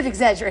bit of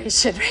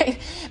exaggeration, right?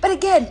 But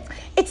again,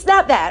 it's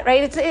not that,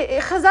 right?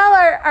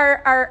 Chazal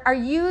are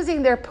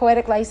using their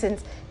poetic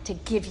license to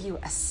give you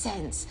a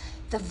sense.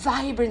 The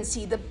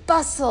vibrancy, the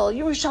bustle,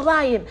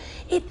 Yerushalayim.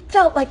 It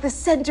felt like the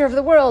center of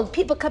the world.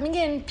 People coming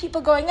in,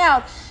 people going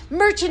out,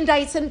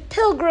 merchandise and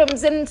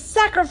pilgrims and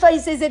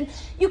sacrifices, and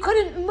you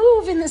couldn't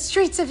move in the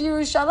streets of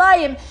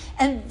Yerushalayim.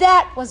 And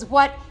that was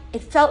what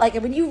it felt like.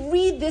 And when you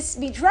read this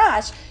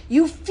midrash,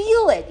 you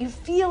feel it. You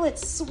feel it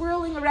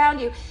swirling around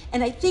you.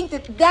 And I think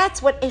that that's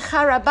what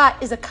Eicha Rabba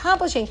is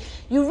accomplishing.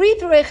 You read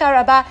through Eicha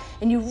Rabba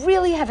and you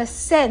really have a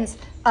sense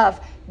of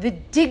the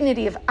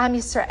dignity of Am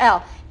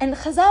Yisrael. And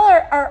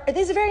Chazal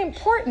this is very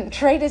important,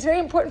 right? It's very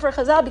important for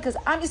Chazal because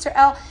Am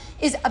Yisrael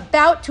is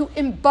about to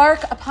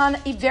embark upon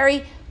a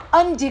very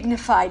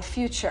undignified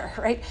future,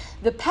 right?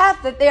 The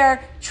path that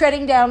they're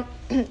treading down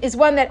is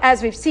one that,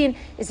 as we've seen,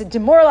 is a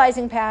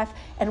demoralizing path.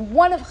 And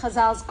one of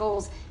Chazal's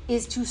goals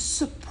is to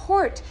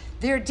support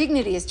their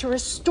dignity, is to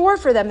restore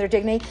for them their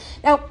dignity.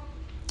 Now,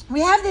 we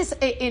have this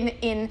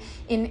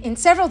in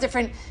several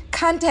different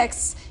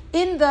contexts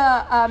in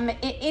the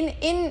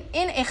in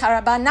Eicha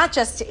Rabba, not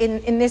just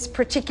in this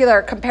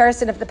particular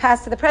comparison of the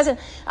past to the present.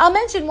 I'll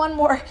mention one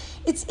more.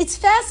 It's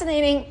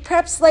fascinating,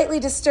 perhaps slightly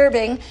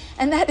disturbing,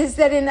 and that is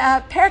that in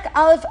Perek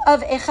Aleph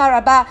of Eicha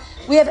Rabba,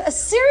 we have a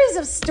series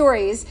of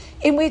stories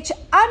in which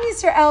Am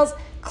Yisrael's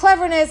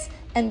cleverness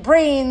and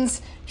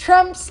brains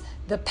trumps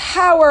the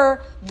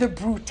power, the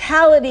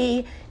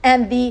brutality,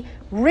 and the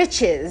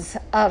riches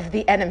of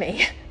the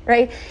enemy.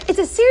 Right? It's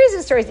a series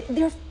of stories.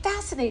 They're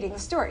fascinating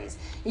stories.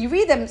 You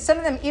read them, some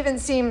of them even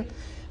seem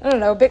I don't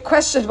know, a bit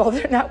questionable.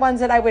 They're not ones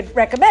that I would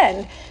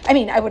recommend. I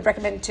mean, I would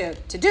recommend to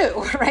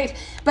do, right?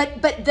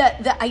 But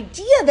the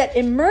idea that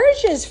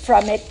emerges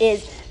from it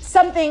is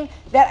something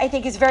that I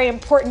think is very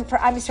important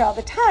for Am Yisrael at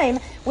the time,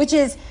 which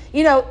is,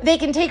 they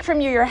can take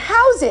from you your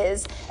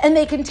houses, and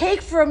they can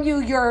take from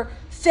you your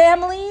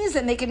families,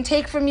 and they can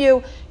take from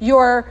you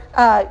your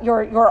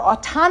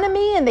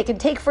autonomy, and they can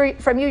take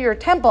from you your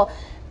temple,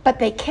 but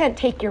they can't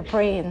take your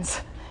brains.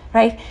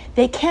 Right?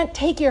 They can't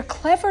take your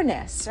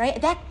cleverness, right?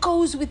 That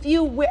goes with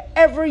you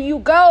wherever you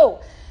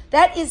go.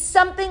 That is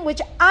something which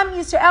Am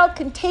Yisrael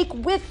can take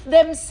with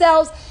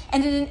themselves,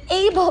 and it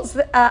enables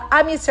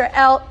Am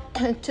Yisrael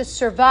to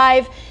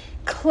survive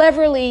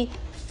cleverly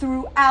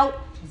throughout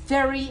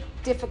very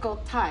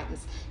difficult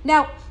times.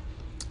 Now,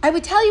 I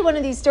would tell you one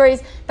of these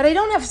stories, but I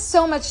don't have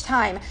so much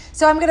time.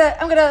 So I'm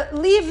gonna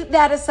leave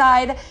that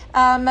aside,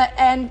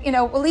 and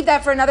we'll leave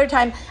that for another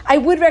time. I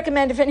would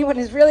recommend, if anyone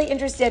is really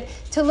interested,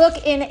 to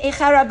look in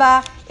Eicha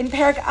Rabba in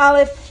Perek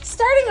Aleph,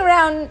 starting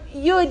around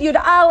Yud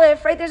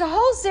Aleph. Right, there's a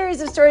whole series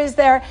of stories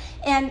there,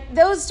 and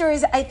those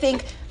stories, I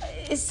think,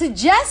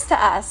 suggest to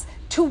us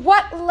to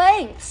what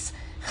lengths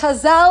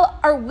Chazal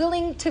are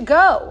willing to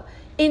go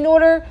in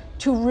order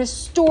to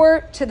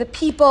restore to the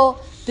people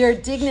their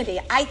dignity.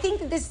 I think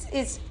that this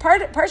is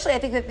partially, I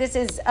think that this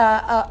is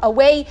a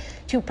way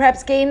to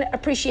perhaps gain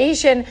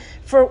appreciation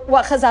for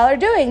what Chazal are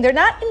doing. They're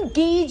not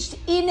engaged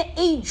in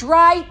a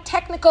dry,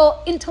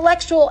 technical,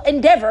 intellectual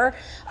endeavor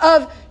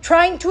of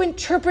trying to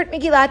interpret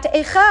Megillat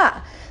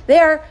Eicha.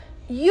 They're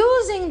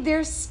using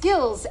their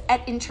skills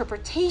at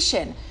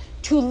interpretation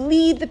to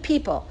lead the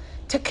people,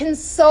 to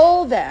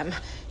console them,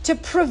 to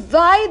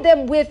provide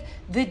them with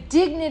the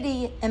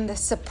dignity and the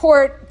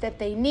support that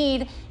they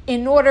need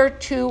in order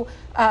to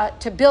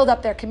build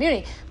up their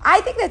community.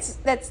 I think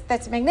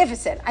that's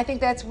magnificent. I think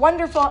that's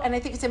wonderful, and I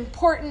think it's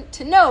important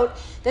to note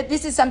that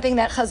this is something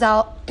that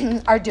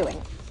Chazal are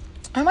doing.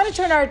 I want to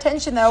turn our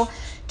attention, though,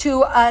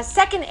 to a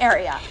second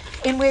area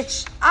in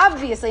which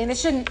obviously, and it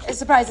shouldn't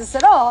surprise us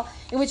at all,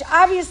 in which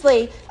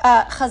obviously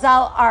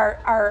Chazal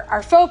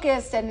are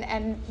focused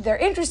and they're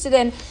interested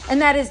in,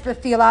 and that is the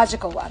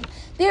theological one.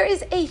 There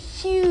is a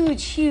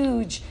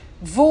huge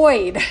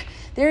void.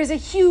 There is a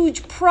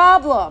huge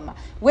problem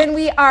when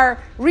we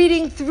are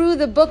reading through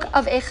the book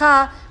of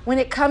Eicha when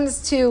it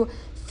comes to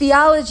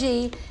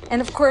theology,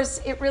 and of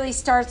course it really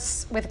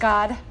starts with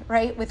God,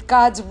 right? With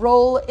God's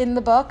role in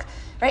the book,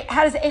 right?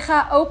 How does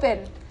Eicha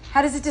open?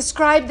 How does it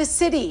describe the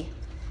city?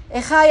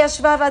 Eicha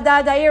yashva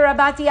vada da'ir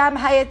rabat yam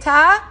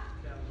hayeta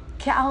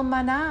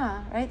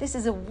ke'almana, right? This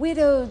is a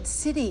widowed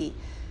city.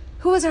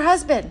 Who was her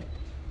husband?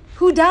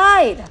 Who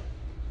died?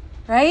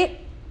 Right?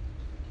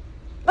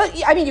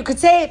 But I mean, you could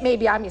say it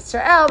maybe Am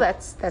Yisrael.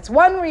 That's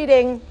one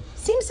reading.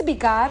 Seems to be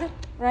God,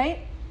 right?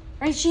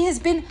 Right? She has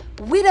been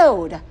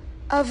widowed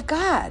of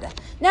God.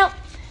 Now,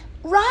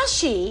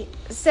 Rashi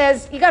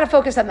says you got to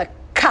focus on the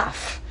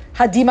kaf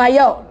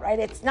hadimayon, right?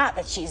 It's not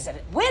that she's a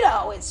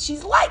widow;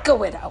 she's like a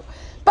widow.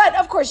 But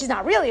of course, she's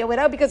not really a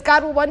widow because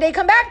God will one day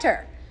come back to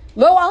her.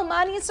 Lo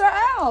alman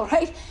Yisrael,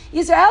 right?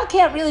 Yisrael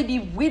can't really be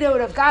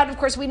widowed of God. Of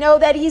course, we know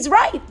that he's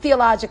right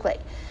theologically.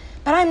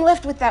 But I'm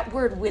left with that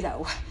word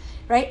widow,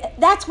 right?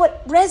 That's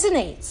what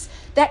resonates,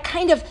 that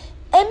kind of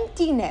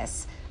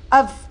emptiness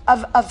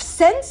of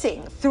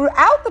sensing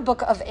throughout the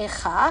book of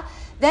Eicha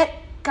that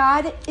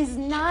God is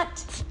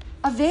not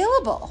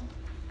available,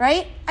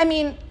 right? I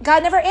mean,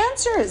 God never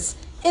answers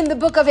in the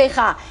book of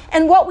Eicha.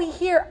 And what we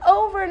hear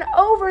over and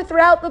over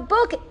throughout the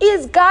book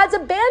is God's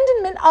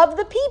abandonment of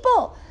the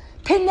people.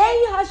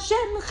 Penei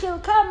Hashem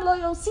chilkam lo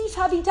yosif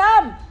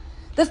habitam.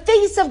 The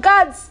face of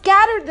God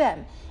scattered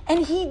them,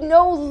 and he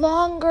no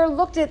longer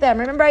looked at them.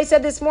 Remember I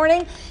said this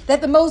morning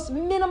that the most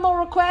minimal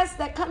request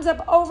that comes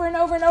up over and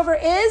over and over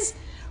is,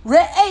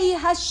 Re'ei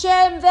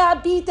Hashem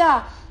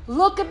ve'abita.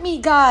 Look at me,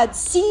 God.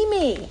 See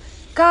me.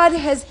 God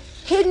has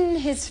hidden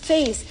his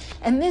face.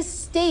 And this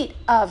state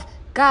of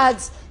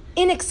God's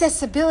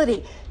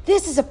inaccessibility,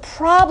 this is a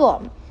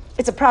problem.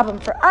 It's a problem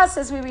for us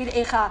as we read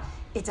Eicha.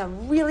 It's a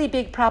really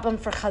big problem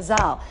for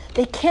Chazal.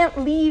 They can't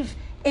leave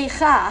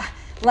Eicha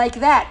like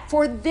that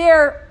for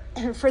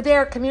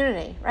their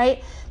community,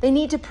 right? They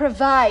need to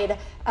provide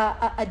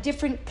a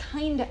different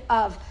kind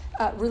of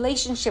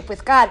relationship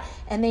with God,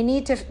 and they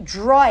need to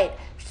draw it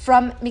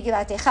from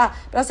Megillat Eicha.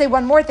 But I'll say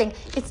one more thing.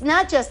 It's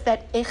not just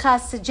that Eicha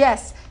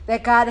suggests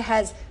that God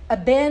has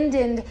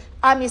abandoned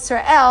Am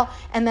Yisrael,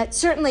 and that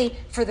certainly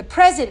for the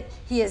present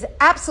he is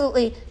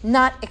absolutely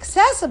not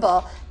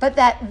accessible, but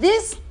that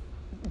this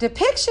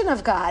depiction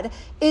of God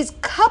is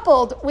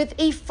coupled with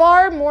a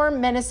far more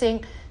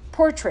menacing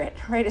portrait,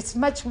 right? It's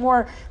much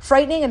more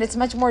frightening and it's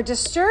much more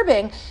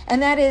disturbing,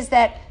 and that is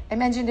that, I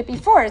mentioned it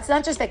before, it's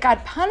not just that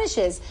God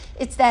punishes,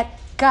 it's that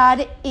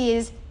God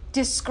is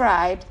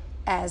described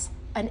as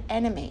an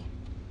enemy.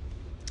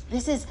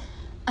 This is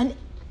an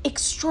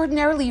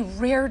extraordinarily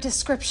rare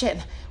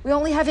description. We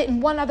only have it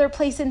in one other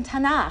place in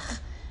Tanakh,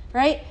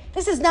 right?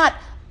 This is not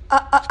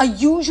a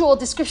usual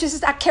description. This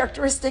is not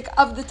characteristic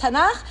of the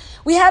Tanakh.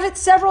 We have it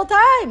several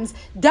times.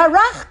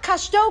 Darach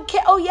kashto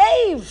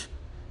ke'oyev,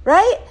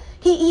 right?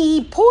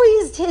 He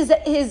poised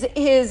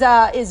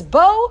his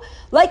bow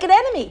like an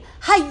enemy.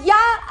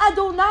 Haya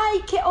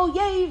Adonai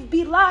ke'oyev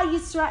bila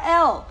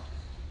Yisrael.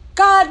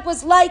 God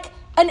was like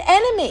an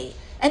enemy.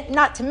 And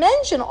not to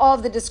mention all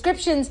of the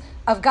descriptions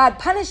of God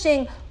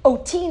punishing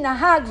Oti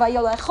Nahag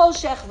Vayolech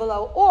Choshech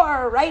V'lo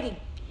Or, right? He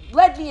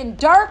led me in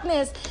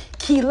darkness.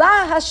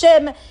 Kila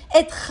Hashem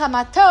et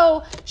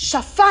chamato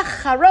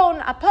shafach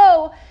haron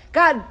apo.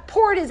 God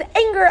poured his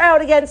anger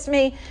out against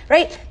me,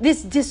 right?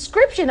 This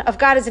description of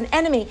God as an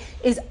enemy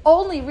is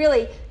only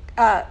really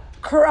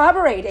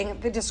corroborating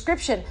the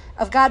description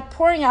of God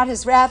pouring out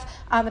his wrath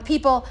on the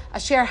people.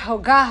 Asher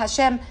hoga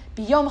Hashem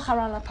biyom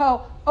haron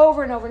apo.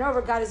 Over and over and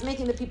over, God is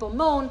making the people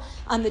moan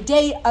on the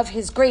day of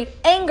his great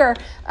anger.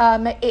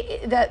 The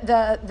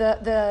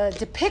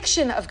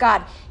depiction of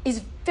God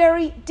is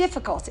very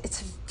difficult. It's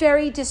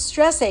very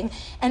distressing.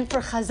 And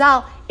for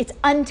Chazal, it's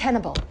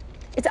untenable.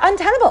 It's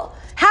untenable.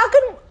 How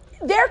can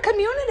their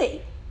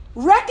community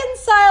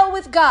reconcile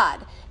with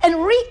God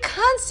and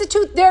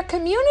reconstitute their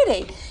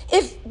community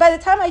if by the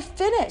time I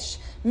finish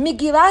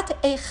Megillat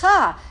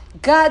Eicha,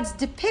 God's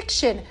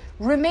depiction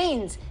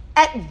remains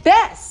at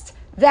best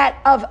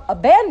that of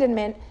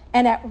abandonment,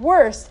 and at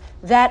worst,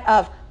 that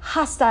of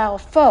hostile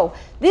foe?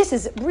 This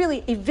is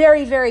really a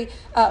very, very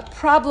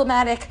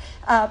problematic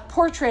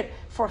portrait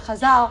for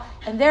Chazal,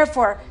 and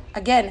therefore,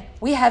 again,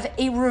 we have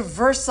a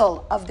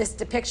reversal of this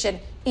depiction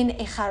in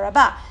Eicha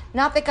Rabba.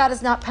 Not that God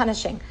is not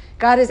punishing.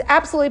 God is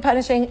absolutely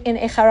punishing in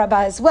Eicha Rabba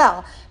as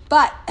well.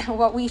 But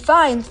what we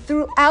find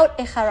throughout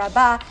Eicha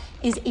Rabba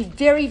is a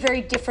very,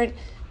 very different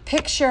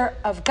picture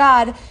of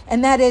God,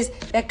 and that is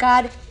that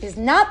God is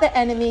not the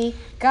enemy.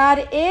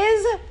 God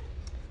is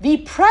the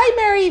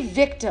primary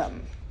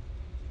victim,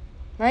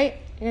 right?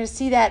 You're going to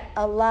see that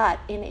a lot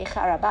in Eicha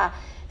Rabba.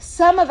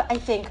 Some of, I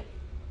think,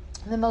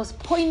 the most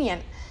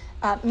poignant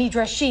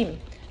midrashim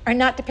are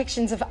not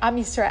depictions of Am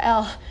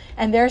Yisrael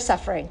and their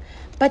suffering,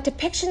 but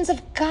depictions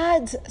of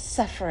God's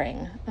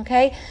suffering,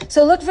 okay?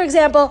 So look, for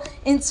example,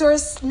 in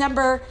source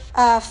number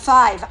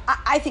 5.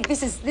 I think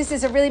this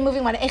is a really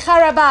moving one. Eicha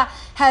Rabba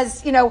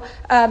has,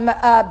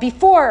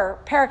 before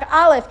Parak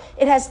Aleph,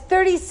 it has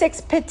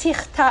 36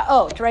 petich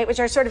ta'ot, right, which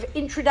are sort of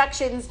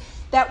introductions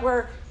that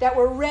were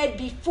read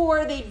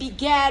before they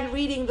began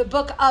reading the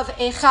book of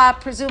Eicha,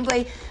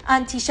 presumably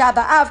on Tisha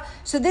B'Av.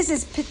 So this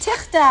is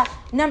Petichta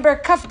number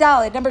Kaf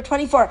Daled, number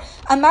 24.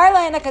 Amar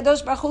lahen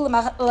HaKadosh Baruch Hu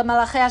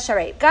l'malachei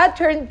hasharei. God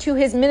turned to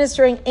his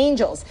ministering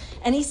angels,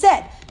 and he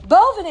said,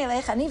 Bo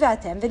v'nelech ani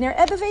v'atem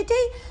v'nir'eh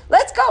b'veiti.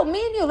 Let's go,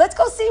 me and you. Let's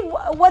go see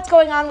what's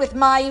going on with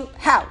my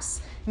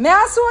house.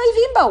 Me'asu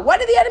oivim bo. What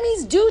did the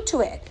enemies do to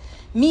it?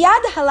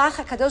 Miyad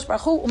halach HaKadosh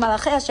Baruch Hu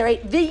u'malachei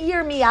hasharei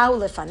v'yirmiyahu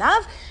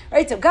lefanav.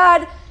 Right, so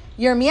God,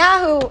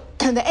 Yirmiyahu,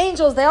 and the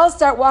angels, they all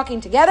start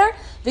walking together.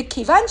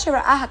 V'kivan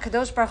shera'ah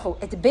HaKadosh Baruch Hu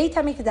et Beit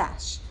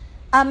HaMikdash.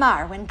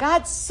 Amar, when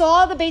God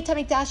saw the Beit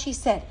HaMikdash, he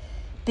said,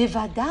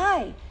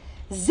 Bivadai,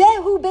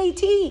 zehu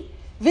beiti,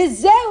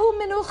 v'zehu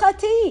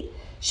menuchati,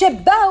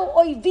 shebau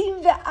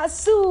oivim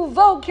ve'asu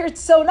vo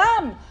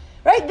kirtzonam.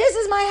 Right, this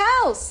is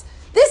my house.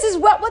 This is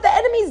what the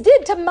enemies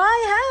did to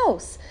my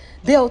house.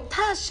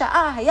 Be'ota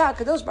sha'ah haya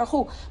HaKadosh Baruch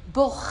Hu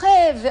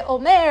boche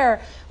ve'omer,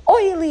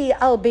 Oili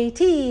al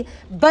beiti,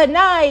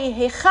 banai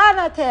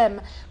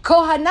hechanatem,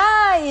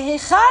 kohanai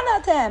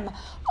hechanatem,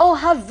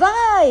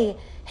 ohavai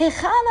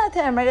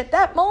hechanatem. Right at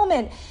that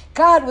moment,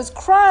 God was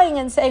crying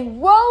and saying,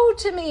 woe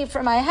to me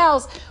for my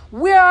house.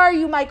 Where are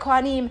you, my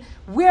kohanim?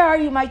 Where are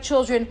you, my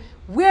children?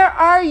 Where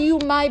are you,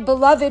 my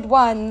beloved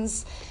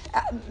ones?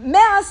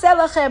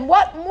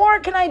 What more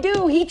can I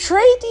do?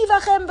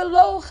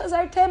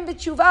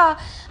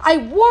 I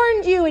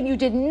warned you and you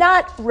did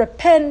not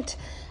repent.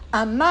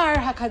 Amar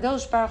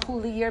HaKadosh Baruch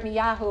Hu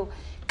Yirmiyahu.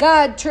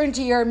 God turned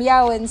to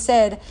Yirmiyahu and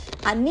said,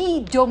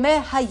 Ani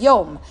domeh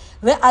hayom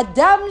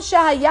le'adam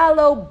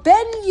shehayalo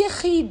ben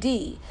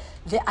yechidi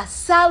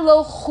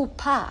ve'asalo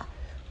chupa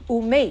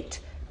umeit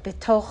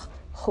betoch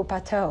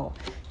chupato.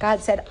 God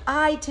said,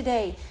 I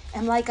today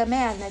am like a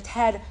man that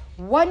had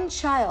one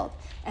child,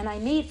 and I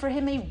made for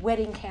him a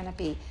wedding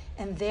canopy,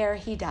 and there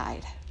he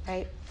died,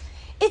 right?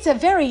 It's a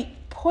very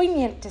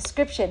poignant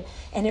description,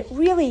 and it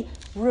really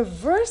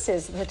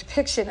reverses the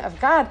depiction of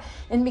God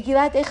in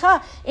Megillat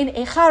Eicha. In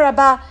Eicha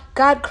Rabba,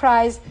 God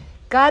cries,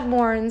 God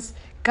mourns,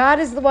 God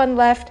is the one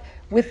left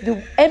with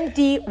the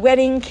empty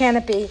wedding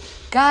canopy.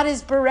 God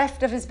is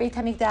bereft of his Beit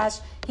HaMikdash.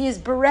 He is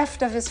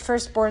bereft of his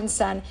firstborn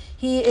son.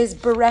 He is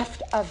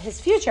bereft of his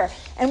future.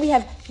 And we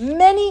have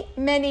many,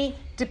 many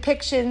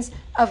depictions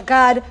of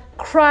God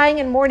crying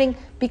and mourning,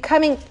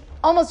 becoming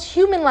almost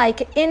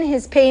human-like in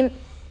his pain.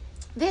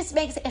 This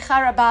makes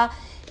Eicha Rabba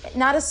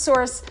not a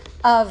source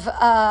of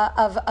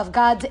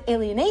God's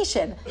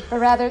alienation, but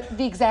rather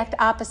the exact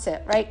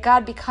opposite, right?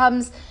 God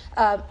becomes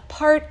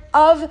part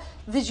of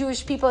the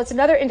Jewish people. It's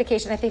another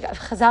indication, I think, of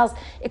Chazal's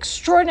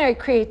extraordinary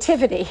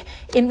creativity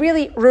in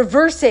really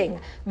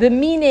reversing the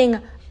meaning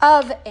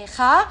of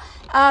Eicha.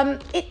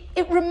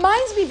 It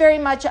reminds me very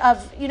much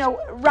of,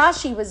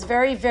 Rashi was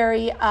very,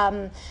 very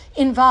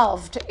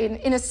involved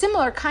in a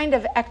similar kind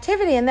of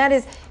activity, and that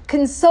is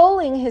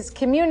consoling his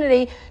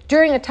community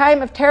during a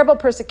time of terrible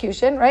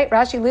persecution, right?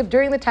 Rashi lived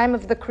during the time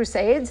of the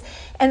Crusades,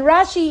 and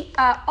Rashi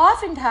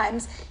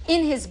oftentimes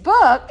in his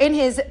book, in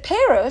his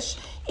Perush,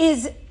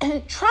 is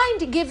trying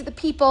to give the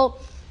people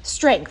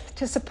strength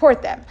to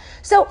support them.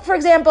 So, for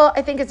example,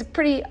 I think it's a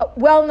pretty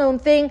well-known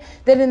thing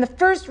that in the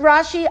first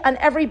Rashi on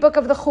every book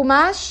of the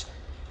Chumash,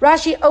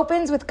 Rashi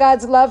opens with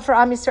God's love for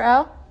Am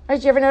Yisrael. Right?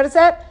 Did you ever notice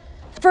that?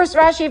 The first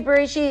Rashi of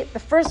Bereshit, the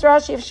first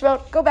Rashi of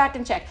Shemot. Go back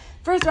and check.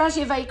 First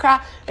Rashi of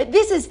Vayikra.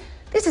 This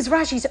is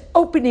Rashi's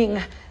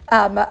opening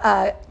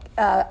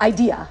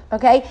idea.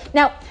 Okay.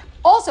 Now,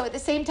 also at the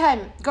same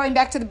time, going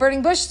back to the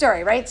burning bush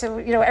story, right? So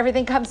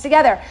everything comes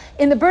together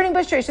in the burning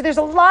bush story. So there's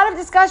a lot of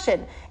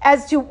discussion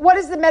as to what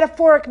is the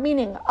metaphoric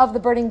meaning of the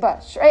burning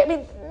bush, right? I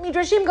mean,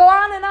 Midrashim go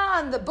on and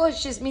on. The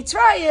bush is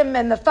Mitzrayim,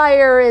 and the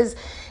fire is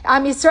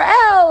Am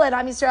Yisrael, and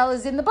Am Yisrael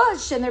is in the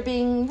bush, and they're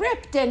being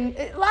ripped, and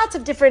lots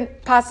of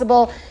different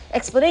possible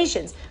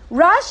explanations.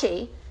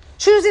 Rashi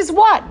chooses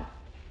one,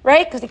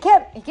 right? Because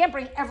he can't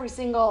bring every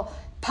single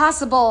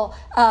possible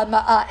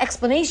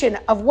explanation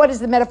of what is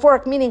the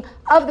metaphoric meaning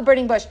of the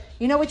burning bush.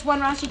 You know which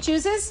one Rashi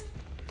chooses?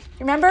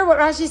 Remember what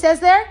Rashi says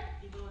there?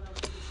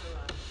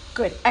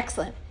 Good,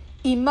 excellent.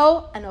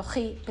 Imo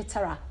anochi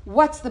b'tzara.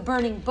 What's the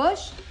burning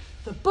bush?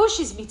 The bush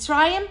is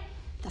Mitzrayim.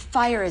 The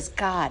fire is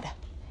God.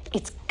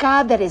 It's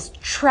God that is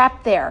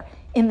trapped there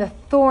in the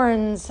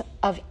thorns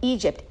of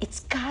Egypt.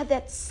 It's God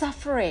that's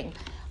suffering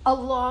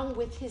along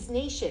with his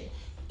nation.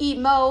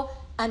 Imo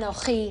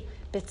anochi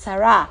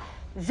b'tzara.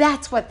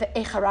 That's what the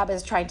Eicha Rabba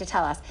is trying to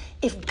tell us.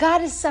 If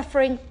God is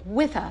suffering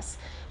with us,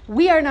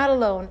 we are not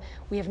alone.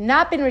 We have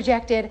not been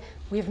rejected.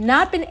 We have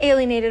not been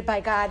alienated by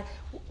God.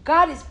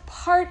 God is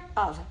part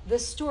of the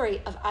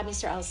story of Am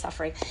Yisrael's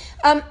suffering.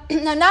 Now,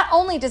 not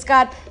only does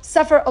God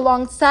suffer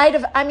alongside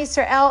of Am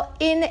Yisrael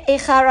in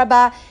Eicha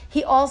Rabba,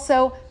 he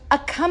also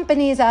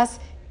accompanies us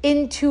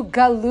into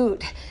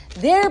Galut,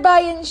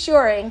 thereby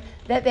ensuring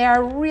that they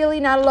are really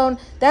not alone.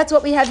 That's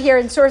what we have here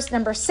in source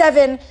number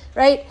 7,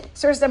 right?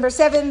 Source number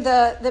 7,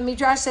 the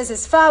Midrash says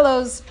as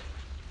follows,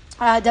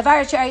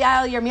 Davar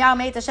Yael Yirmiyahu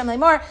meit Hashem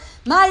lemor,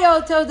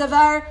 Mayoto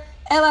Davar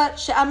Ela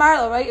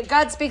she'amar lo, right?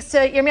 God speaks to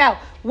Yirmiyahu.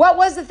 What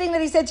was the thing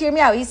that he said to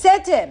Yirmiyahu? He said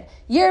to him,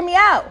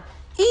 Yirmiyahu,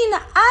 in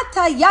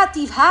ata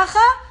yativ hacha,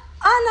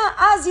 ana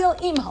azil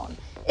imhon.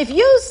 If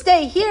you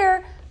stay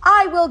here,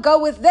 I will go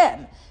with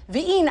them.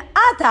 V'in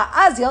ata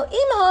azil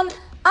imhon,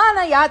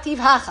 ana yativ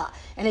hacha.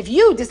 And if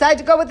you decide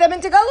to go with them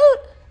into Galut,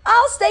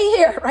 I'll stay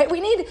here, right? We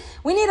need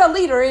a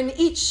leader in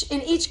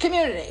each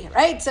community,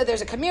 right? So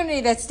there's a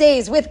community that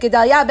stays with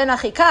Gedaliah ben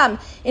Achikam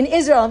in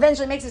Israel,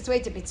 eventually makes its way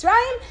to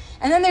Mitzrayim,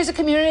 and then there's a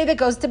community that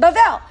goes to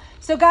Bavel.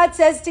 So God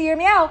says to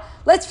Yirmiyahu,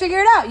 let's figure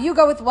it out. You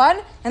go with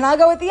one, and I'll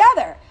go with the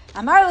other.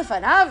 Amar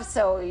lefanav,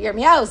 so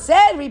Yirmiyahu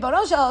said,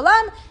 Ribono shel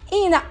olam,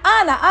 ina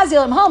ana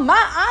azil imhom, ma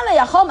ana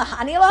yachol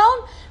mahani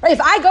lahom. Right,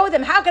 if I go with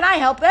them, how can I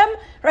help them?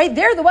 Right,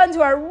 they're the ones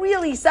who are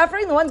really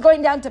suffering, the ones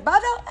going down to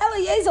Bavel.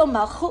 Eliezel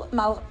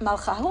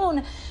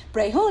malchahun,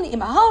 brehun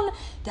imahon,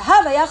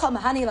 dehava yachol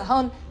mahani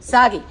lahon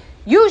sagi.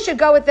 You should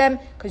go with them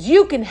because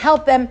you can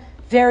help them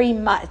very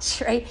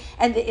much, right?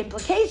 And the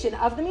implication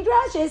of the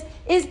Midrash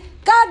is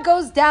God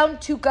goes down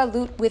to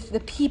Galut with the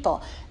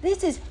people.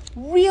 This is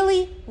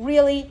really,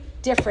 really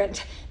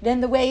different than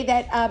the way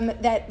that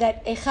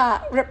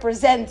Eicha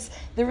represents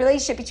the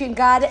relationship between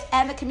God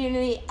and the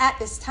community at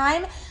this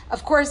time.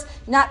 Of course,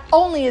 not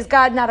only is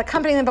God not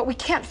accompanying them, but we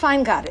can't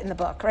find God in the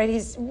book, right?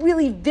 He's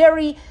really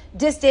very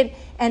distant,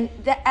 and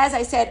as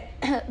I said,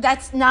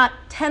 that's not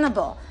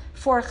tenable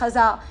for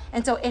Chazal.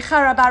 And so Eicha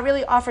Rabba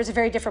really offers a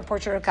very different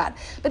portrait of God.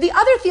 But the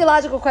other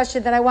theological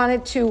question that I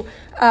wanted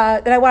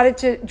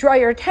to draw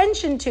your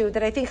attention to,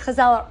 that I think Chazal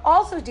are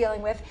also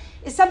dealing with,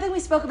 is something we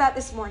spoke about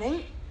this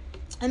morning.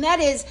 And that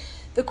is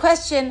the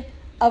question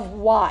of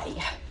why.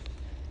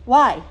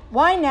 Why?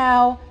 Why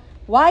now?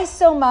 Why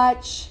so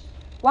much?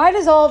 Why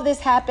does all of this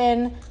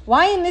happen?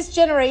 Why in this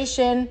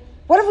generation?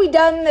 What have we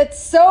done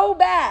that's so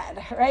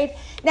bad, right?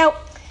 Now,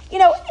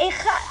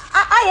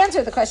 I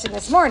answered the question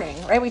this morning,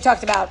 right? We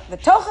talked about the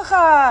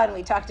Tochacha, and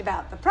we talked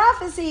about the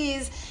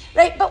prophecies,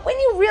 right? But when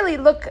you really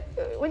look,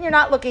 when you're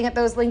not looking at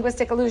those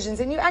linguistic allusions,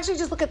 and you actually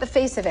just look at the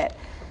face of it,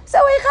 so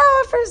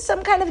Eicha offers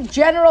some kind of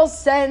general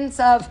sense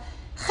of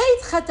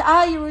Chet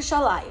chata'a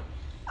Yerushalayim,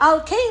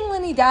 al kein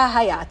lenida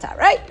hayata,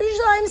 right?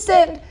 Yerushalayim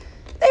sinned.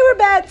 They were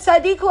bad.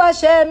 Sadiku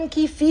Hashem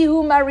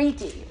kifihu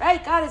mariti,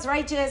 right? God is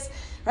righteous,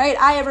 right?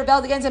 I have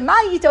rebelled against him. Ma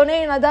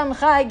yitonein adam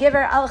chai giver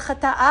al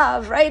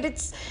chata'av, right?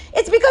 It's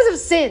because of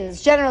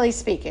sins, generally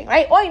speaking,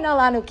 right? Oy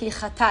nalanu ki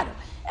chatanu.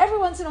 Every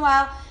once in a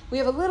while, we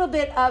have a little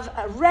bit of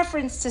a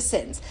reference to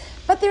sins,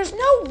 but there's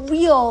no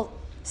real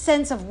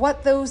sense of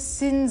what those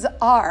sins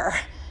are,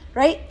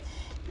 right?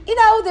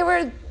 There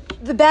were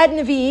the bad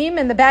Nevi'im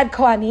and the bad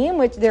Kohanim,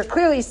 which they're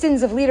clearly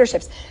sins of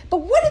leaderships. But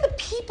what do the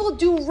people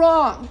do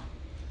wrong?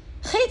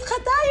 Chet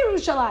chata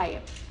Yerushalayim.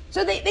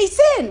 So they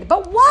sinned,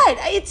 but what?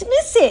 It's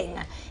missing.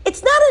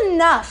 It's not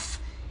enough.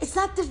 It's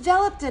not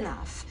developed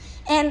enough.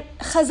 And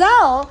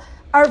Chazal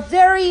are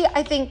very,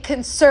 I think,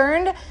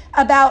 concerned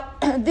about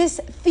this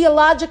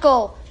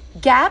theological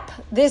gap,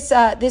 this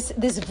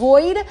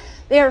void.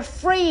 They're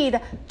afraid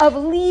of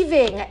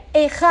leaving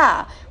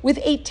Eicha with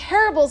a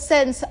terrible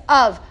sense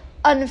of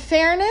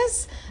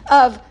unfairness,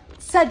 of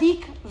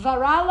tzaddik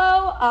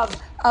varalo,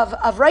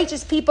 of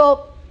righteous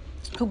people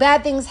who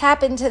bad things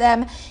happen to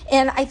them.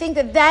 And I think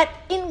that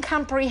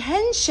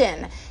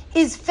incomprehension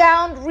is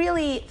found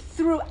really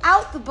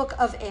throughout the book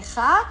of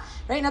Eicha,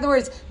 right? In other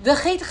words, the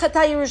Chet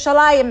Chata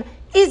Yerushalayim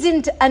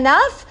isn't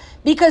enough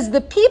because the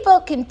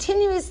people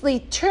continuously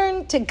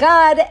turn to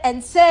God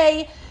and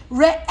say,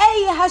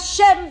 Re'ei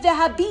Hashem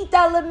v'habita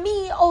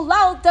lemi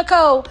olal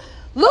tako.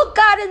 Look,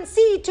 God, and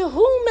see, to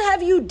whom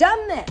have you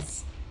done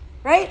this?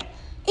 Right?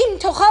 Im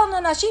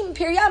tochalna nashim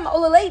piryam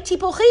olalei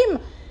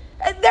tipuchim.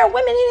 There are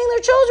women eating their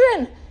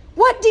children.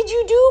 What did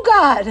you do,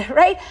 God?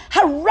 Right?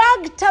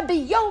 Haragta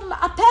biyom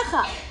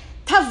apecha.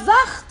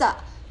 Tavachta.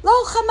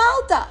 Lo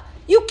chamalta.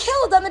 You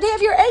killed on the day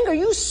of your anger.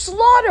 You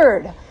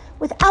slaughtered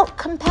without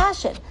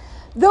compassion.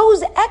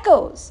 Those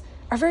echoes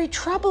are very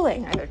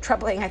troubling. I know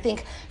troubling, I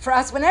think, for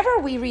us whenever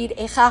we read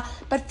Eicha,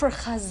 but for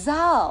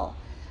Chazal,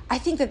 I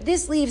think that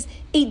this leaves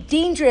a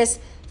dangerous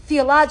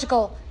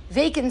theological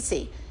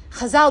vacancy.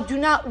 Chazal do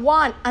not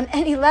want on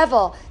any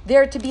level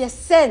there to be a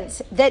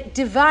sense that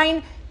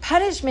divine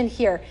punishment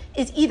here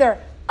is either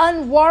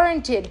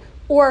unwarranted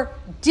or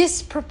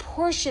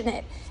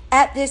disproportionate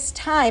at this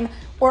time,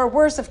 or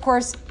worse, of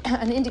course,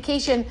 an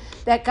indication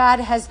that God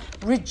has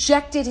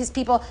rejected his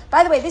people.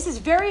 By the way, this is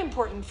very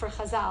important for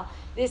Chazal.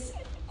 This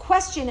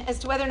question as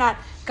to whether or not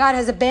God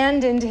has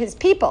abandoned his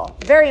people.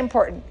 Very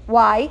important.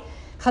 Why?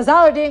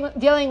 Chazal are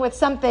dealing with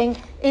something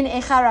in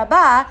Eicha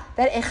Rabba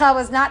that Eicha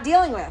was not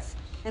dealing with.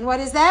 And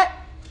what is that?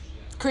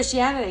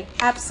 Christianity.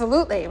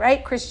 Absolutely,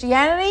 right?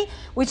 Christianity,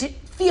 which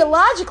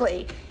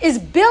theologically is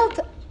built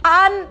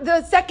on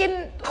the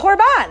second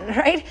Chorban,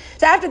 right?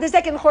 So after the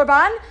second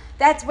Chorban,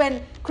 that's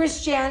when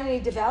Christianity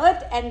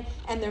developed, and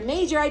their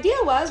major idea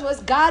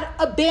was God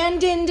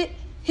abandoned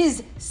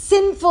his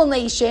sinful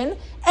nation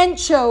and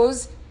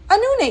chose a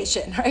new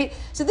nation, right?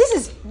 So this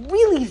is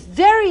really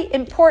very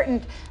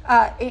important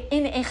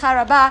in Eicha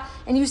Rabba,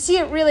 and you see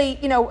it really,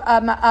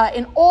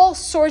 in all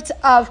sorts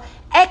of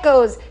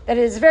echoes that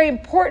it is very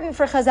important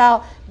for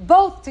Chazal,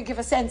 both to give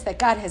a sense that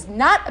God has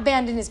not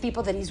abandoned his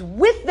people, that he's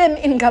with them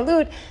in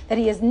Galut, that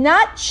he has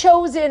not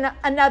chosen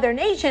another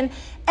nation,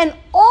 and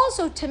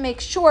also to make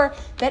sure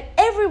that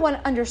everyone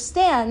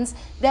understands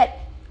that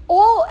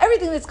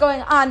everything that's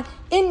going on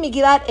in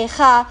Megillat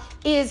Eicha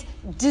is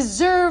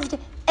deserved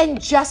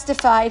and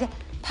justified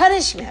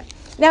punishment.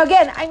 Now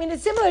again,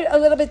 it's similar a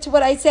little bit to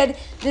what I said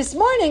this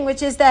morning,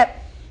 which is that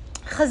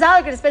Chazal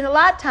are going to spend a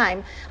lot of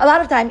time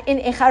in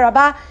Eicha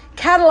Rabba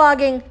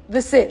cataloging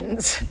the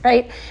sins,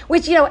 right?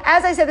 Which,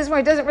 as I said this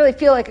morning, doesn't really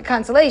feel like a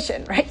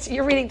consolation, right? So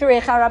you're reading through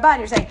Eicha Rabba and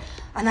you're saying,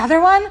 another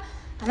one,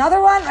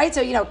 right?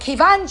 So,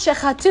 Kivan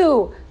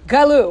shechatu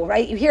galu,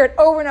 right? You hear it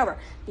over and over.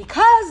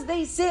 Because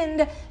they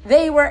sinned,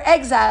 they were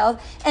exiled.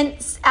 And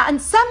on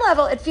some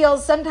level, it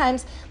feels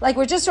sometimes like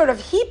we're just sort of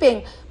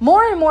heaping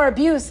more and more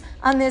abuse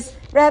on this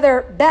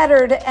rather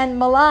battered and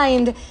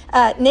maligned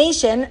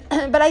nation.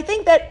 But I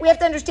think that we have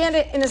to understand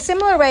it in a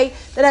similar way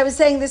that I was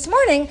saying this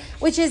morning,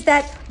 which is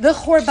that the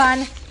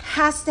Chorban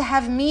has to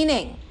have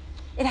meaning.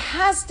 It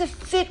has to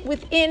fit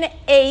within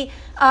a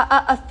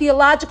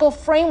theological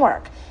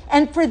framework.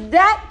 And for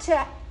that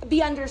to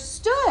be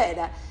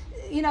understood,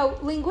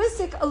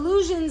 linguistic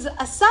allusions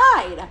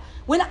aside,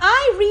 when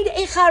I read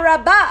Eicha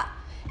Rabba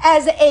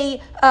as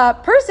a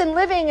person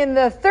living in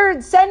the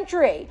 3rd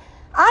century,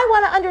 I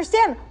want to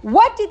understand,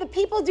 what did the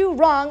people do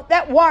wrong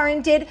that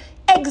warranted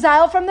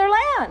exile from their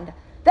land?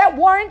 That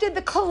warranted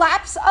the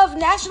collapse of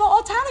national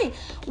autonomy?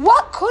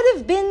 What could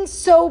have been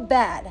so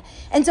bad?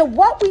 And so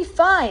what we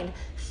find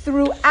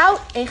throughout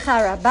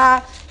Eicha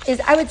Rabba is,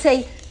 I would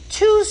say,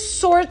 2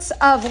 sorts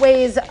of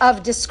ways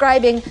of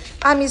describing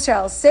Am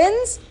Yisrael's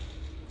sins.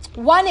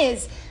 One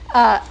is,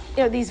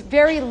 these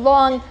very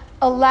long,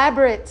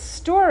 elaborate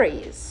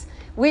stories,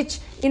 which,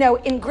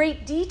 in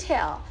great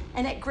detail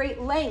and at great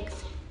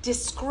length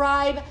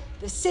describe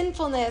the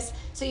sinfulness.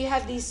 So you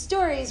have these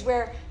stories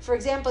where, for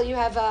example, you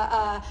have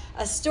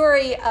a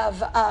story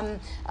of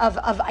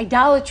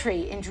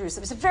idolatry in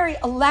Jerusalem. It's a very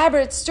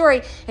elaborate story,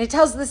 and it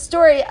tells the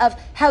story of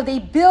how they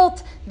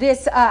built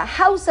this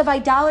house of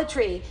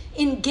idolatry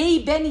in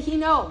Gei Ben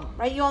Hinnom,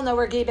 right? You all know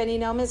where Gei Ben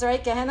Hinnom is,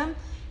 right? Gehenna?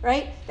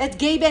 Right? That's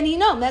Gei Ben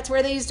Hinnom. That's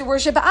where they used to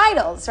worship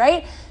idols,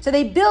 right? So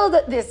they build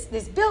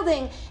this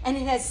building, and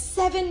it has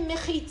 7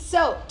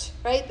 mechitzot,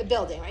 right? The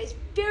building, right? It's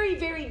very,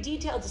 very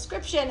detailed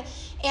description.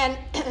 And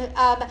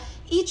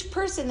each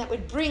person that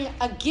would bring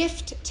a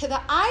gift to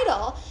the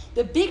idol,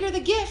 the bigger the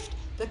gift,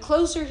 the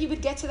closer he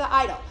would get to the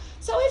idol.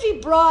 So if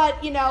he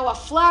brought, a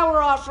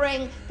flower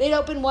offering, they'd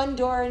open one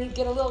door and he'd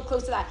get a little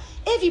close to that.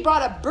 If he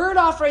brought a bird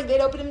offering,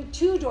 they'd open him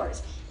 2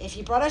 doors. If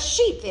he brought a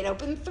sheep, they'd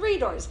open 3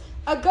 doors.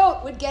 A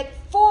goat would get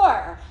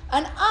 4.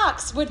 An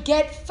ox would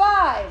get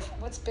 5.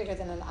 What's bigger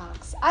than an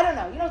ox? I don't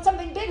know.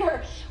 Something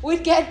bigger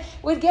would get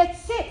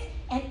 6.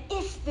 And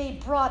if they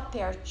brought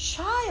their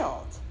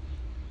child,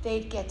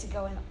 they'd get to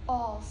go in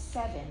all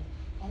 7.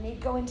 And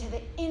they'd go into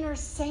the inner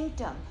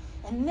sanctum.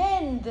 And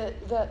then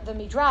the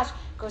Midrash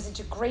goes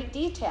into great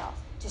detail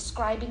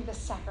describing the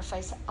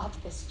sacrifice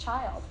of this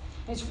child.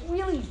 And it's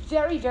really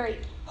very, very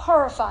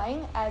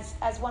horrifying,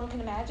 as one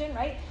can imagine,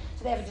 right?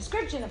 So they have a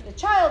description of the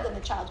child and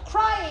the child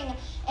crying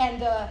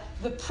and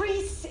the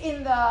priests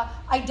in the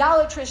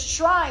idolatrous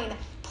shrine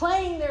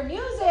playing their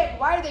music.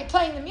 Why are they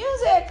playing the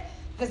music?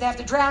 Because they have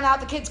to drown out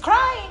the kids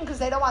crying because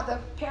they don't want the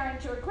parent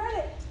to regret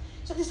it.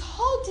 So this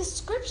whole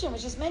description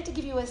was just meant to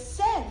give you a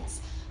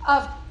sense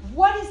of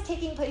what is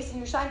taking place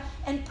in Yerushalayim,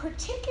 and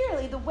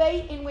particularly the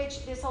way in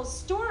which this whole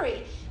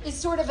story is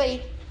sort of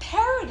a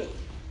parody,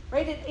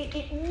 right?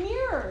 It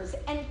mirrors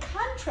and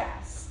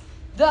contrasts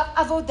the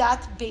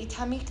Avodat Beit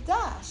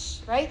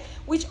HaMikdash, right?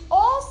 Which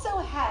also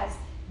has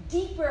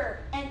deeper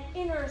and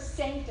inner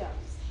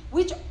sanctums,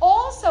 which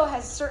also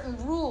has certain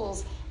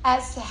rules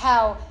as to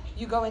how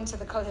you go into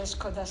the Kodesh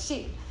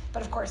Kodashim.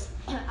 But of course,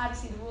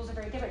 obviously the rules are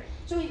very different.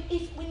 So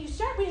when you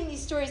start reading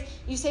these stories,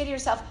 you say to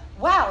yourself,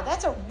 wow,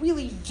 that's a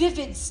really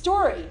vivid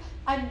story.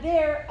 I'm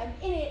there, I'm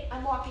in it,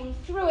 I'm walking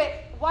through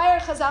it. Why are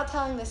Chazal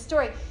telling this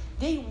story?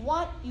 They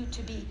want you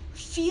to be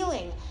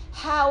feeling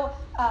how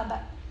the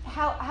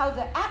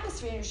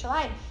atmosphere in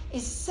Yerushalayim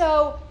is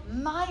so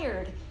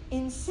mired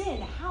in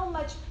sin, how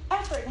much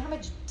effort and how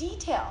much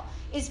detail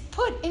is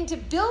put into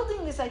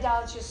building this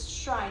idolatrous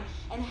shrine,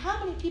 and how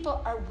many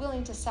people are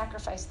willing to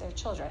sacrifice their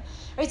children.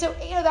 Right? So,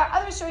 there are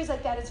other stories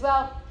like that as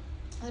well.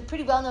 There's a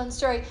pretty well-known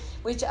story,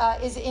 which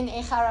is in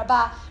Eicha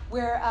Rabba,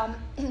 where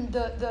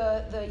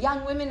the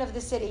young women of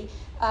the city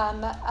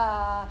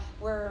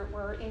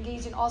were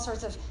engaged in all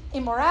sorts of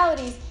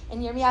immoralities,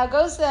 and Yirmiyahu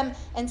goes to them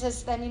and says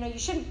to them, you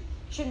shouldn't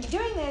be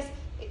doing this.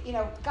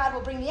 God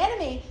will bring the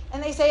enemy.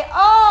 And they say,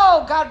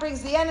 oh, God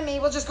brings the enemy.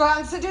 We'll just go out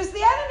and seduce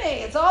the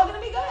enemy. It's all going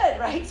to be good,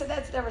 right? So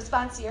that's their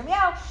response to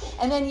Yirmiyahu.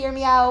 And then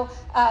Yirmiyahu,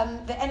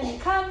 the enemy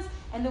comes,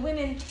 and the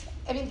women,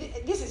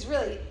 this is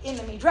really in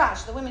the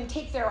Midrash. The women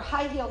take their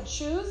high-heeled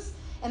shoes,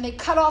 and they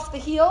cut off the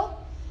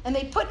heel, and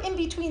they put in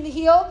between the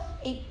heel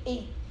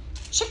a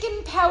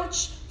chicken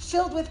pouch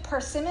filled with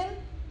persimmon.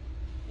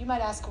 You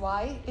might ask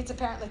why. It's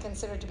apparently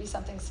considered to be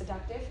something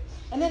seductive.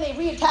 And then they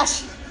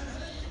reattach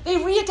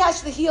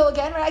the heel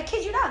again, right? I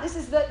kid you not. This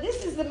is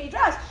the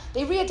Midrash.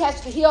 They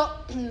reattach the heel.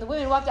 The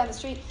women walk down the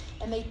street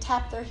and they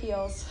tap their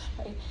heels,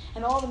 right?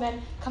 And all the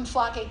men come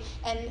flocking.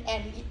 And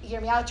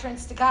Yirmiyahu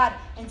turns to God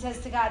and says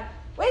to God,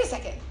 "Wait a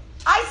second.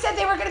 I said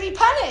they were going to be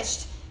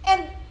punished,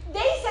 and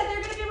they said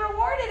they're going to be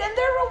rewarded, and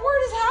their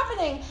reward is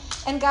happening."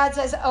 And God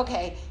says,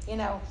 "Okay,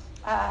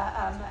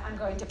 I'm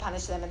going to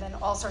punish them," and then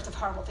all sorts of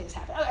horrible things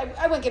happen.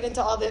 I won't get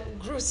into all the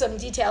gruesome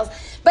details,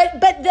 but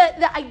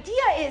the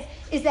idea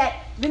is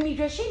that the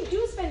Midrashim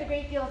do spend a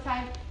great deal of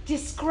time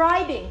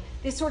describing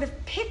this sort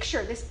of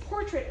picture, this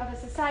portrait of a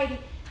society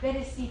that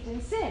is steeped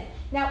in sin.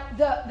 Now,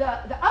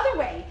 the other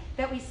way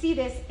that we see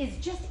this is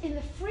just in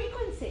the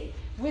frequency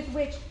with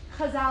which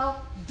Chazal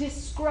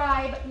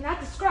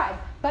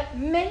but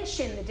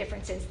mention the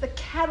different sins, the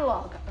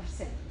catalog of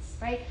sins,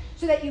 right?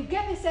 So that you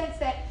get the sense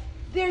that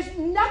there's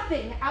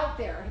nothing out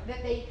there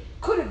that they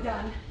could have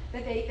done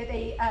that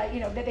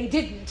they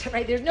didn't,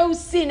 right? There's no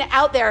sin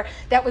out there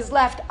that was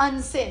left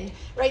unsinned,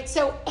 right?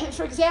 So,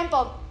 for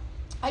example,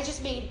 I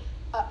just made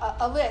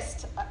a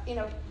list,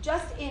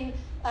 just in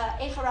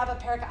Eicha Rabba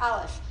Perek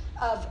Aleph,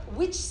 of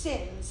which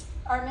sins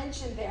are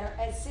mentioned there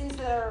as sins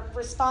that are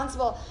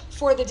responsible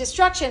for the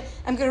destruction.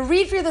 I'm going to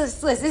read through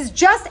this list. This is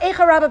just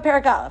Eicha Rabba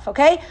Perek Aleph,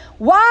 okay?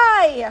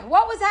 Why?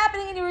 What was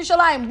happening in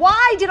Yerushalayim?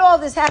 Why did all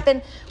this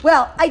happen?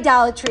 Well,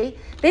 idolatry.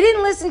 They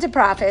didn't listen to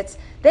prophets.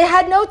 They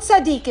had no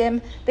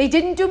tzaddikim. They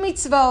didn't do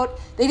mitzvot.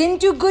 They didn't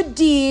do good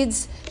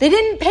deeds. They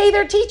didn't pay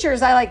their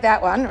teachers. I like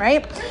that one,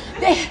 right?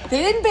 They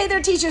didn't pay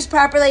their teachers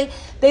properly.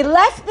 They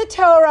left the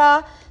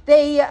Torah.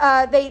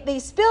 They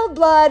spilled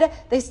blood.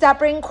 They stopped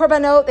bringing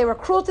korbanot. They were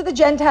cruel to the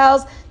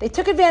Gentiles. They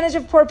took advantage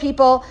of poor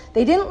people.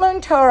 They didn't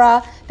learn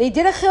Torah. They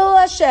did a chilul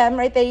Hashem,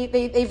 right?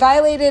 They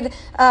violated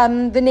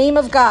the name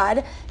of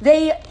God.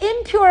 They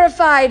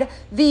impurified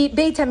the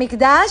Beit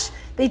HaMikdash.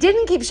 They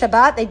didn't keep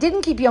Shabbat. They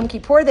didn't keep Yom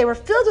Kippur. They were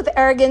filled with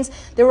arrogance.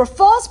 There were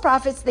false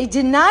prophets. They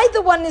denied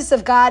the oneness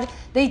of God.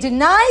 They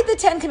denied the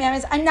 10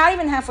 Commandments. I'm not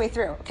even halfway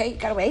through. Okay, you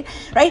gotta wait,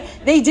 right?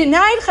 They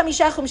denied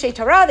Chamisha Chumshei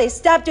Torah. They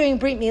stopped doing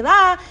Brit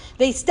Milah.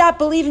 They stopped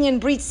believing in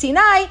Brit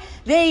Sinai.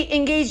 They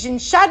engaged in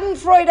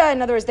Schadenfreude.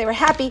 In other words, they were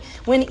happy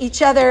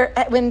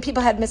when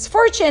people had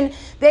misfortune.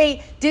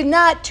 They did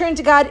not turn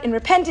to God in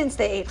repentance.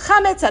 They ate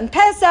chametz on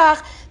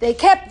Pesach. They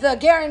kept the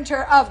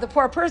guarantor of the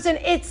poor person,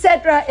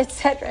 etc.,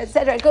 etc.,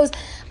 etc. It goes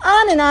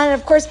on. And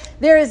of course,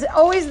 there is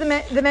always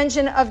the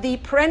mention of the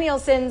perennial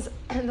sins,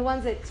 the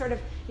ones that sort of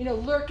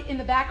lurk in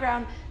the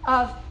background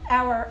of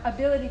our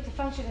ability to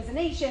function as a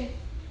nation.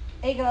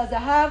 Egel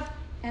HaZahav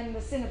and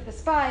the sin of the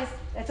spies.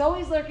 That's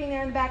always lurking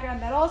there in the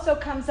background. That also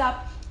comes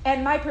up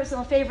And my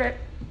personal favorite,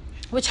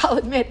 which I'll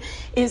admit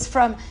is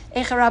from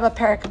Eicha Rabba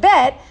Perek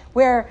Bet,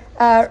 where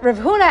Rav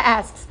Huna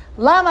asks,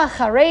 Lama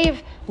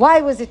Charev,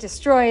 why was it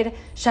destroyed?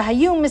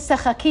 Shahayu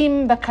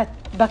misachakim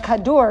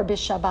bakadur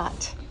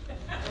b'Shabbat.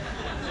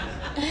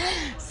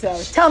 So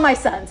tell my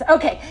sons.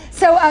 Okay,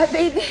 so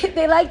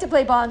they like to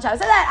play ball and Shabbos.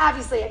 So that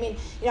obviously, I mean,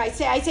 I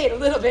say it a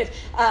little bit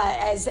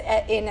as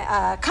in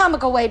a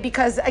comical way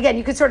because again,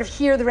 you could sort of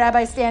hear the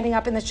rabbi standing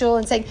up in the shul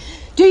and saying,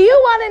 "Do you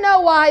want to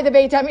know why the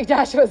Beit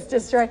HaMikdash was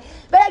destroyed?"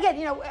 But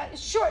again,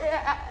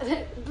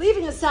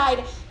 leaving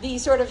aside the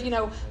sort of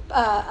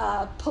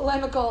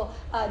polemical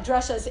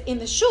drushas in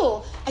the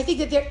shul, I think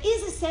that there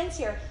is a sense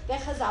here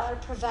that Chazal are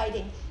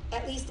providing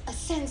at least a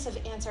sense of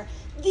answer.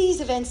 These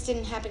events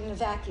didn't happen in a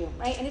vacuum,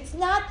 right? And it's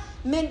not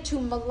meant to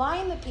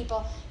malign the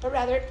people, but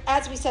rather,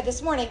 as we said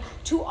this morning,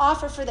 to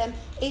offer for them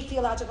a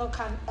theological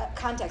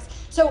context.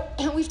 So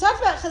we've talked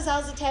about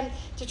Chazal's attempt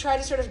to try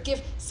to sort of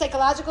give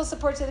psychological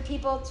support to the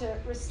people, to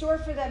restore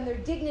for them their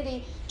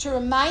dignity, to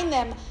remind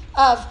them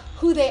of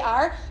who they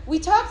are. We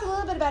talked a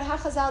little bit about how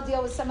Chazal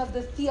deal with some of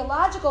the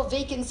theological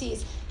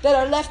vacancies that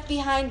are left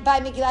behind by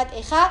Megillat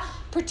Eicha,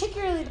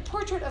 particularly the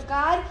portrait of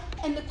God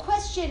and the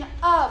question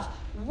of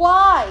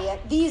why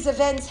these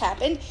events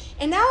happened.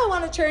 And now I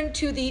want to turn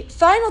to the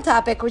final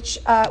topic, which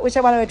I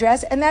want to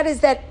address, and that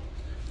is that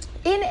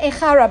in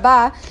Eicha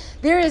Rabba,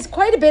 there is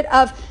quite a bit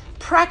of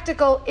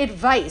practical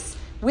advice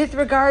with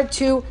regard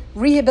to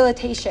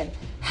rehabilitation,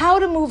 how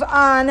to move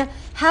on,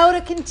 how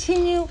to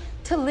continue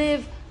to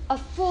live a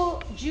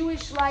full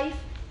Jewish life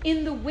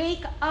in the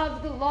wake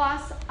of the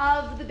loss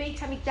of the Beit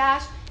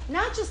HaMikdash,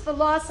 not just the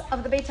loss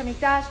of the Beit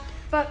HaMikdash,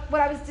 but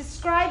what I was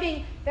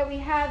describing that we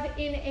have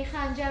in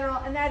Eicha in general,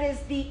 and that is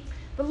the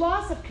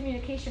loss of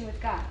communication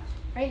with God.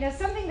 Right? Now,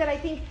 something that I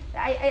think,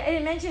 I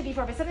didn't mention it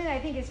before, but something that I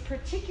think is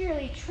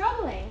particularly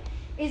troubling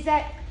is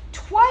that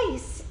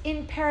twice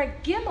in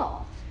Perek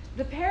Gimel,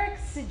 the Perek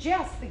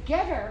suggests, the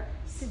Gever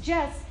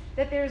suggests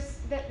that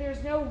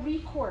there's no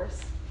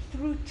recourse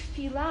through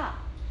tefillah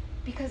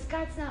because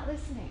God's not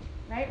listening.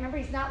 Right? Remember,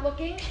 he's not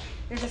looking.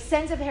 There's a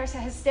sense of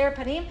hester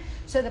panim.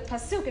 So the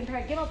pasuk in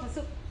Perek Gimel,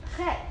 pasuk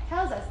Chet,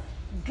 tells us,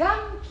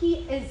 Gam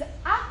ki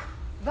izak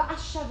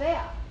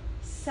va'ashavea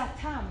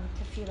satam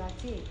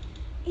tefilati.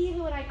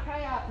 Even when I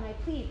cry out and I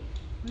plead,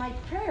 my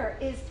prayer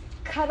is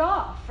cut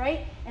off,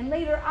 right? And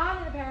later on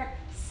in the parak,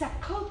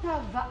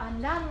 sakota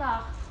va'anan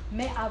lach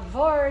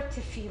me'avor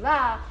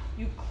tefillah.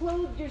 You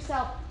clothed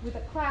yourself with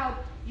a cloud.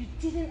 You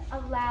didn't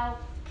allow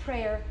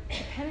prayer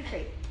to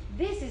penetrate.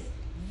 This is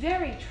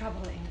very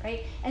troubling,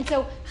 right? And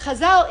so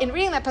Chazal, in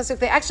reading that pasuk,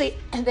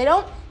 they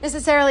don't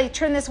necessarily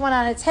turn this one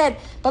on its head,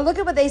 but look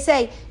at what they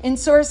say in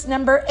source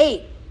number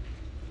 8.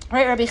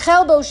 Right, Rabbi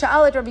Chelbo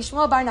sha'alet Rabbi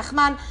Shmuel bar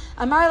Nachman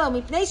amar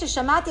lo mipnei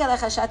sheshamati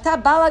alecha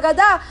shata bal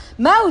agada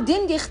ma'u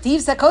din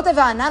dichtiv sakota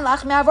va'anan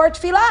lach me'avor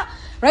tefillah.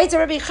 Right, so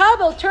Rabbi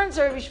Chelbo turns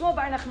to Rabbi Shmuel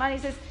bar Nachman. He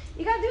says,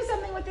 "You got to do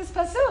something with this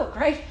pasuk,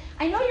 right?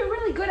 I know you're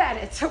really good at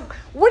it. So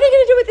what are you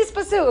going to do with this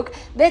pasuk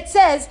that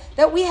says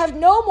that we have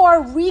no more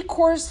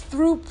recourse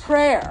through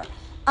prayer?"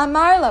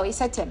 Amar lo, he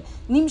said to him,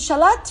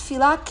 "Nimshalat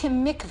tefillah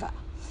kemikvah,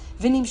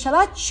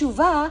 v'nimshalat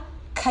tshuva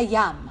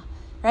kayam."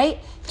 Right,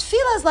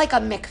 tefillah is like a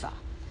mikvah.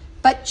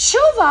 But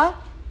tshuva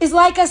is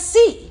like a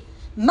sea.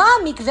 Ma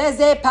mikveh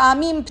ze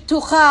pa'amim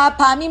ptucha,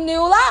 pa'amim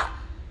neula.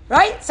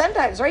 Right?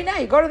 Sometimes, right now,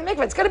 you go to the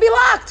mikveh, it's going to be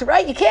locked,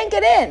 right? You can't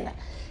get in.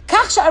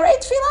 Kach sha'arei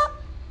tefillah,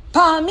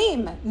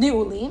 pa'amim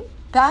neulim,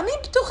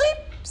 pa'amim ptuchim.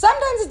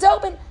 Sometimes it's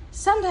open,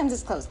 sometimes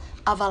it's closed.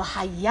 Aval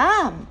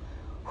hayam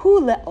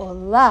hu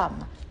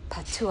le'olam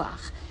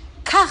patuach.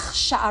 Kach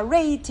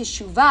sha'arei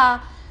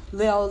teshuva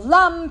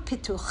le'olam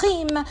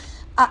pituchim.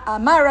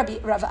 Amar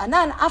Rav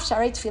Anan, af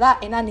sharei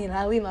tefillah enan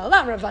ninalim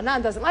la'olam. Rav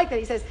Anan doesn't like that.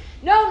 He says,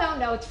 no,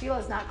 tefillah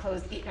is not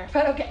closed either.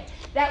 But okay,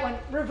 that one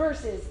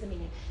reverses the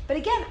meaning. But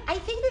again, I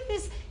think that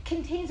this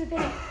contains within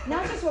it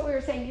not just what we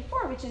were saying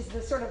before, which is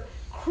the sort of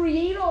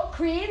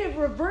creative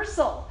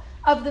reversal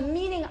of the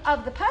meaning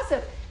of the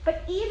pasuk,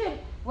 but even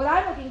what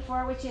I'm looking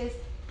for, which is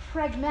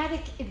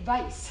pragmatic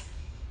advice.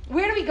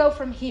 Where do we go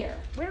from here?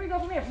 Where do we go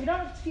from here if we don't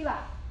have tefillah?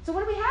 So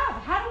what do we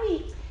have? How do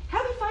we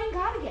find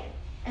God again?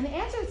 And the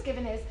answer that's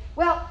given is,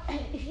 well,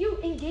 if you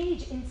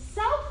engage in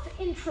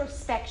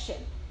self-introspection,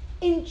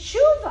 in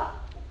tshuva,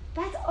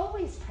 that's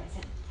always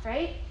present,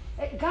 right?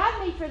 God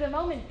may for the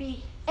moment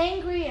be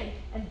angry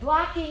and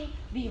blocking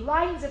the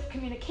lines of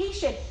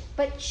communication,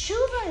 but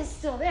tshuva is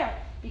still there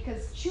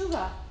because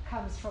tshuva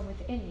comes from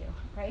within you,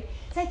 right?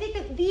 So I think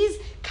that these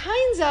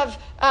kinds of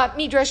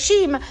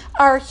midrashim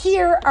are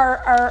here,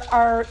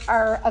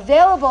 are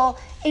available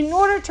in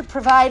order to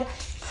provide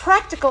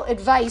practical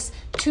advice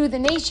to the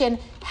nation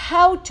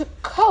how to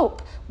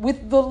cope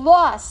with the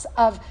loss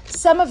of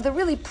some of the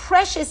really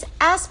precious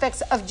aspects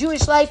of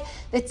Jewish life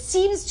that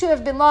seems to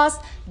have been lost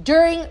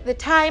during the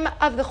time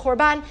of the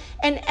Churban,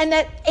 and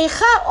that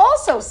Eicha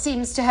also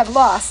seems to have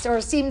lost or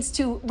seems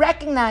to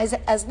recognize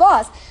as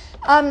lost.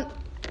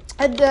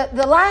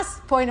 The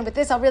last point, and with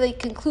this I'll really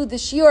conclude the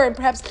shiur, and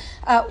perhaps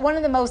one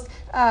of the most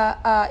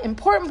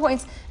important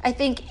points I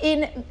think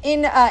in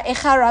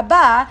Eicha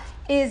Rabba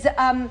is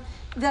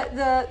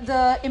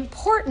the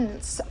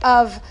importance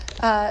of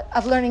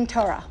learning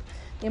Torah.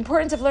 The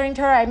importance of learning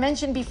Torah. I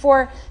mentioned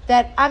before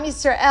that Am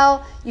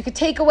Yisrael, you could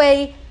take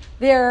away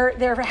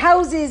their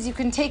houses, you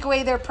can take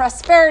away their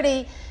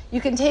prosperity,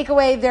 you can take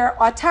away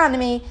their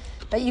autonomy,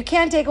 but you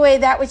can't take away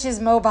that which is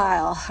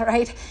mobile,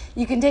 right?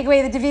 You can take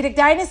away the Davidic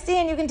dynasty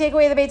and you can take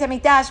away the Beit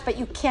HaMikdash, but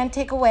you can't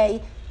take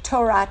away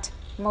Torat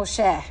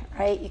Moshe,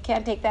 right? You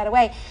can't take that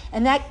away.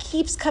 And that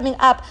keeps coming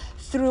up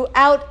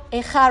throughout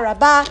Eicha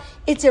Rabba.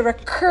 It's a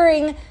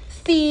recurring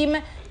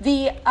theme,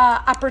 the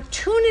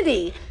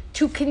opportunity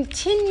to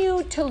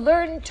continue to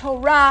learn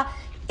Torah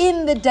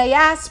in the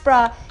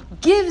diaspora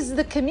gives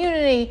the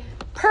community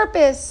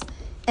purpose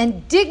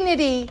and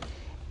dignity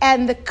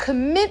and the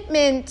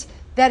commitment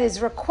that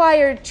is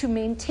required to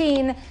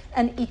maintain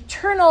an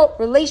eternal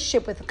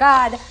relationship with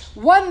God,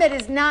 one that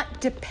is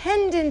not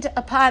dependent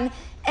upon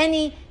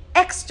any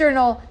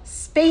external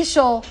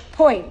spatial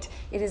point.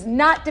 It is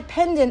not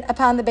dependent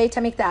upon the Beit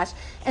HaMikdash.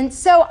 And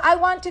so I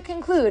want to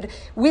conclude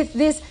with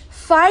this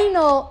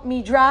final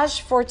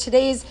midrash for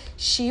today's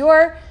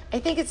shiur. I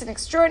think it's an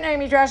extraordinary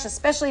midrash,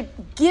 especially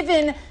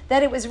given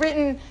that it was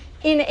written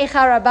in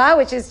Eicha Rabba,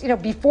 which is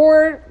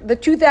before the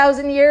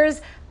 2,000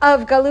 years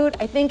of Galut.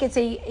 I think it's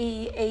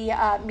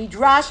a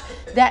midrash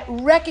that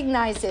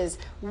recognizes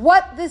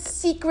what the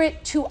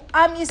secret to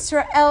Am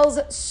Yisrael's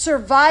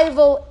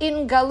survival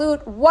in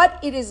Galut, what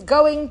it is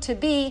going to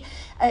be,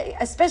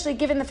 especially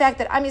given the fact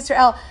that Am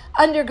Yisrael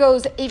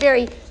undergoes a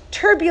very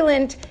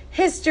turbulent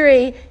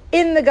history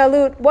in the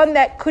Galut, one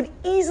that could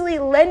easily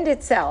lend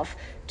itself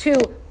to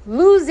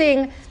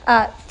losing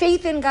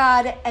faith in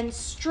God and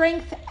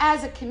strength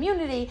as a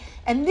community.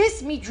 And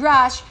this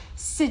midrash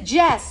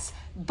suggests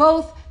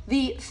both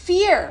the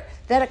fear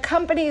that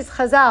accompanies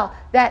Chazal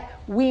that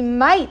we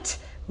might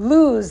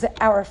lose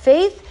our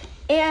faith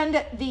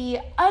and the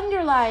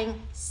underlying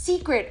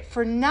secret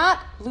for not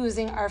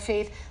losing our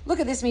faith. Look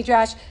at this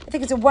midrash. I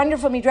think it's a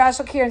wonderful midrash.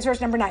 Look here in source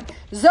number 9.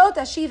 Zot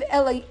ashiv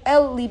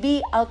el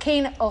libi al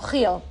kain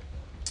ochil.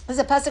 This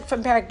is a pasuk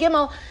from Parak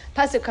Gimel,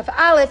 pasuk Kaf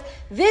Aleph.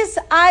 This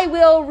I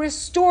will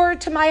restore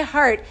to my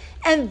heart,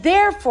 and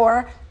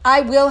therefore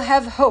I will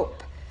have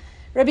hope.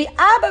 Rabbi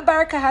Abba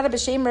bar Kahana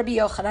b'shem Rabbi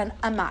Yochanan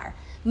Amar.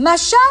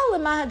 Mashal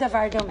lema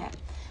hadavar domeh.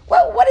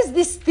 Well, what is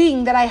this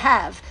thing that I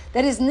have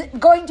that is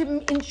going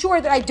to ensure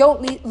that I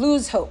don't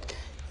lose hope?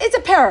 It's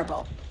a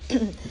parable.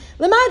 Lema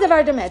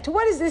hadavar domeh. To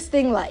what is this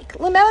thing like?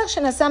 Lemelech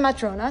shenasa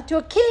matrona, to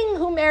a king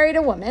who married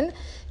a woman.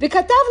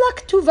 V'katav la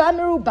ktuva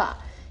meruba.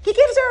 He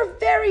gives her a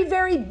very,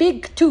 very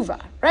big tuva,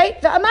 right?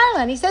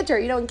 And he said to her,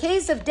 in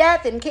case of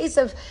death, in case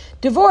of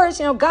divorce,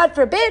 God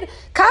forbid,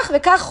 kach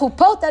v'kach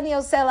chupot ani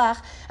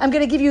oselach. I'm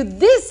going to give you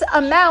this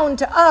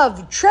amount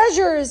of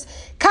treasures.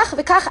 Kach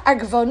v'kach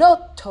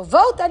argvonot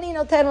tovot ani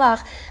noten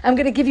lach. I'm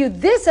going to give you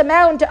this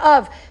amount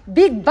of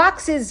big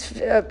boxes,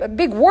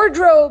 big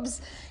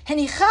wardrobes.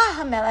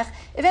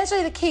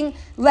 Eventually the king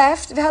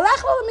left. He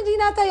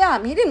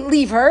didn't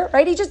leave her,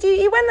 right?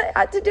 He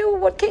went to do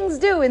what kings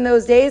do in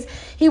those days.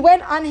 He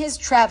went on his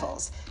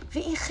travels.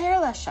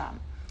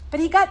 But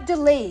he got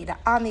delayed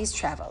on these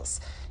travels.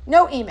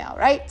 No email,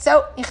 right?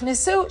 So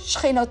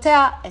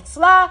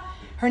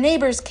her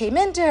neighbors came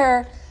into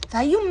her,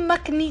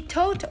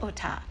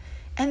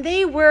 and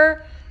they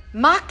were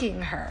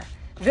mocking her.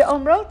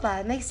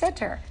 And they said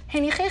to her,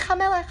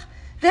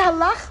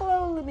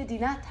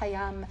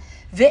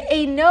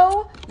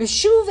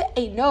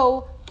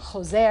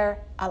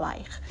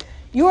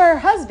 your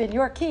husband,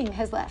 your king,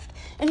 has left,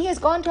 and he has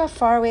gone to a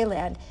faraway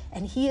land,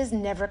 and he is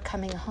never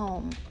coming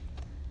home.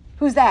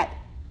 Who's that?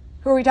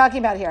 Who are we talking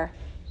about here?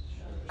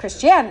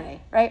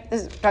 Christianity, right?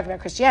 This is talking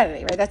about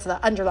Christianity, right? That's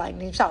the underlying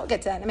name. We'll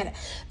get to that in a minute.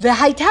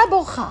 V'haita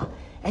bocha,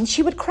 and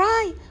she would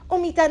cry,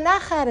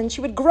 umitanachar, and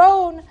she would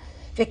groan.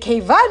 But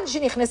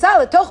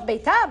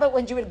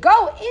when she would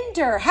go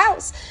into her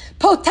house,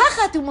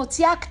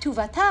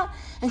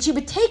 and she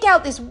would take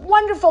out this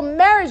wonderful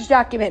marriage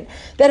document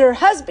that her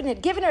husband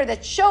had given her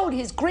that showed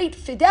his great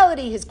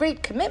fidelity, his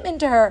great commitment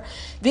to her.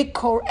 She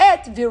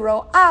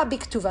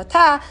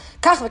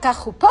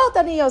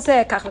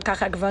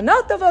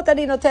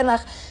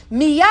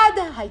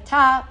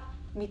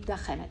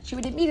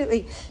would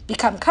immediately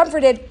become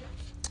comforted.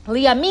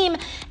 Liyamim,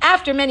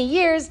 after many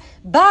years,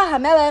 Ba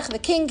HaMelech, the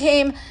king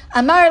came,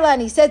 Amarla,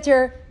 and he said to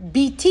her,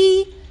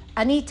 Biti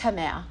ani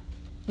tamea.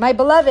 My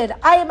beloved,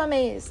 I am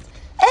amazed.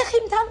 How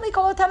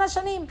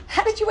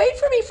did you wait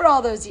for me for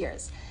all those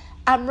years?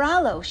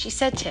 Amralo, she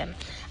said to him,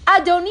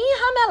 Adoni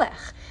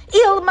HaMelech,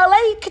 il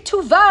malei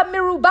ketuva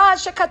meruba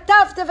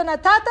shekatavta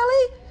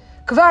v'natatali,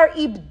 kvar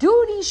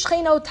ibduni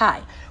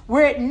shchenotai.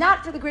 Were it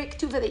not for the great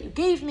ketuva that you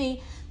gave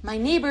me, my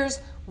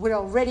neighbors would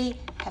already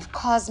have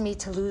caused me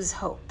to lose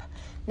hope.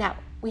 Now,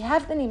 we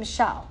have the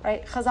nimshal,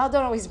 right? Chazal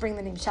don't always bring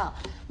the nimshal.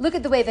 Look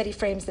at the way that he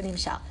frames the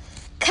nimshal.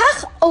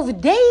 Kach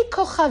ovdei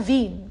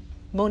kochavim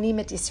monim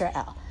et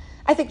Yisrael.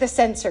 I think the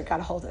censor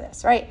got a hold of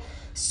this, right?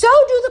 So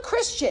do the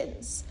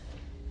Christians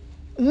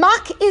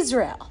mock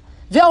Israel.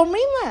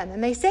 Ve'omrim lehem,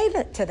 and they say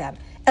that to them.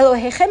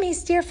 Elohechem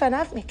histir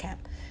fanav mikem.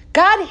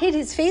 God hid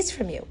his face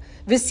from you.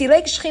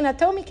 V'silek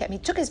shchinato mikem. He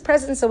took his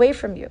presence away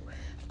from you.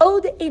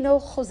 Od eino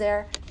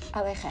chozer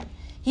alechem.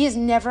 He is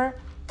never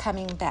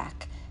coming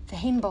back.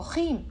 V'hein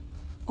bochim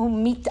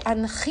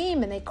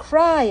u'mitanchim, and they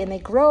cry and they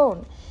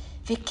groan.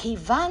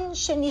 V'kevan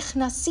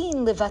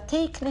shenichnasin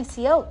levatei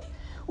knesiot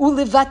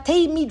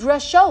ulevatei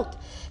midrashot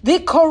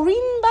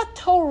v'korin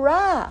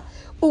batorah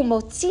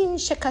umotzin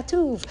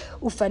shekatuv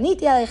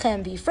ufaniti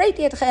alechem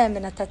v'ifreiti etchem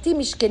v'natati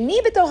mishkeni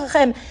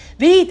betochachem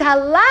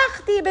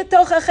v'hitalachti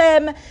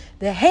betochachem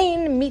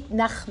v'hein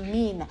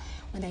mitnachmin.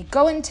 When they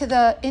go into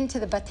the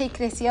Batei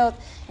Knesiot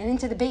and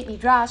into the Beit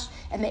Midrash,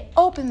 and they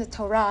open the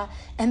Torah,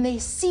 and they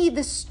see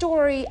the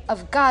story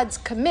of God's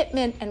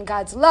commitment and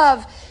God's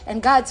love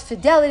and God's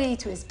fidelity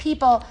to his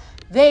people,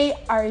 they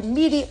are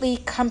immediately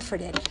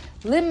comforted.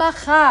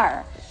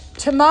 Limachar,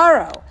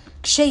 tomorrow,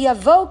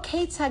 ksheyavo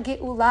ketz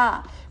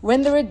ha'geula,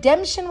 when the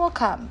redemption will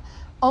come,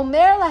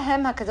 Omer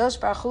lahem HaKadosh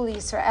Baruch Hu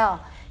Yisrael,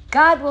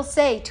 God will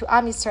say to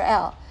Am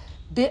Yisrael,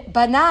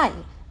 Banai,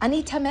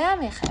 ani tameh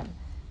mechem,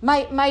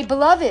 my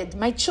beloved,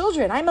 my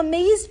children, I'm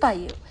amazed by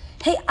you.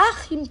 Hey,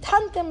 achim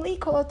tantem li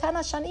kol otan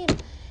hashanim.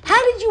 How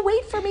did you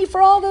wait for me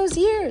for all those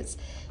years?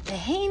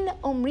 Vehein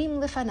omrim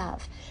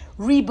lefanav,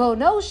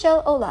 ribono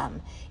shel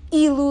olam,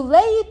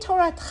 ilulei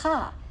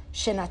toratcha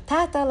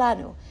shenatata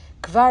lanu,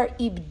 kvar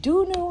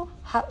ibdunu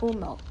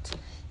ha'umot.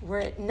 Were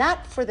it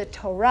not for the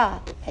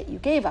Torah that you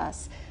gave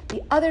us,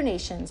 the other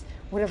nations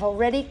would have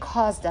already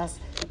caused us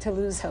to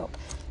lose hope.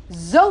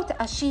 Zot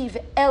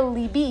ashiv el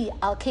libi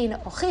al kein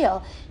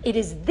ochil. It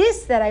is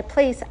this that I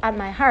place on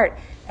my heart,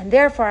 and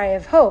therefore I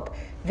have hope.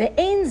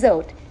 Ve'ein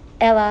zot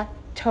ela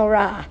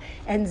Torah.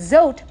 And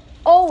zot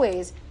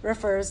always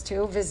refers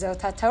to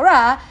v'zot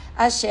HaTorah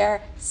asher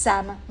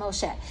sam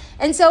Moshe.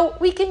 And so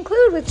we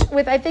conclude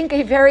with I think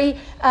a very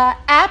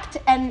apt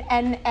and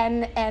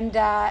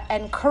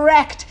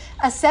correct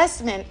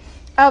assessment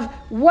of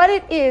what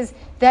it is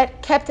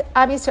that kept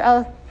Am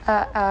Yisrael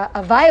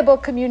a viable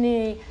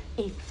community,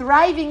 a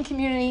thriving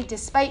community,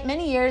 despite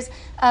many years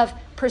of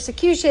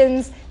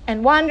persecutions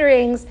and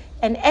wanderings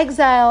and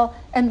exile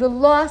and the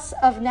loss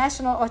of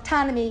national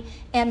autonomy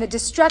and the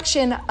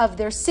destruction of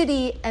their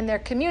city and their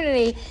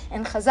community.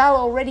 And Chazal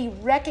already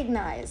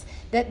recognize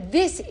that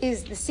this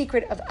is the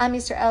secret of Am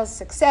Yisrael's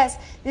success.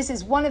 This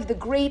is one of the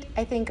great,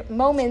 I think,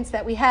 moments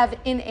that we have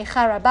in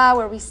Eicha Rabba,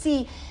 where we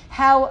see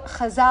how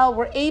Chazal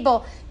were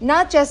able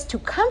not just to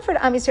comfort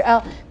Am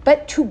Yisrael,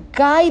 but to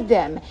guide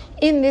them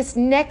in this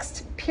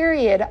next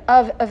period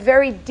of a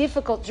very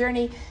difficult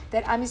journey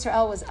that Am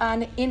Yisrael was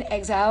on in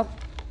exile.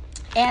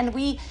 And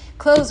we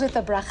close with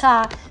a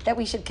bracha that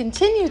we should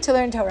continue to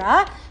learn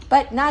Torah,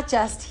 but not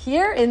just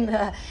here in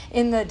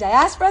the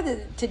diaspora.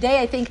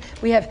 Today, I think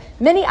we have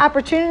many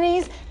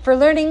opportunities for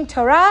learning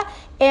Torah,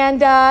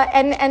 and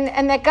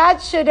that God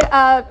should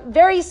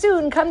very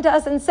soon come to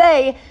us and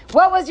say,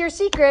 "What was your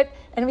secret?"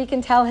 And we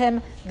can tell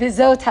him,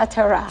 "V'zot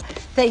HaTorah."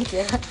 Thank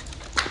you.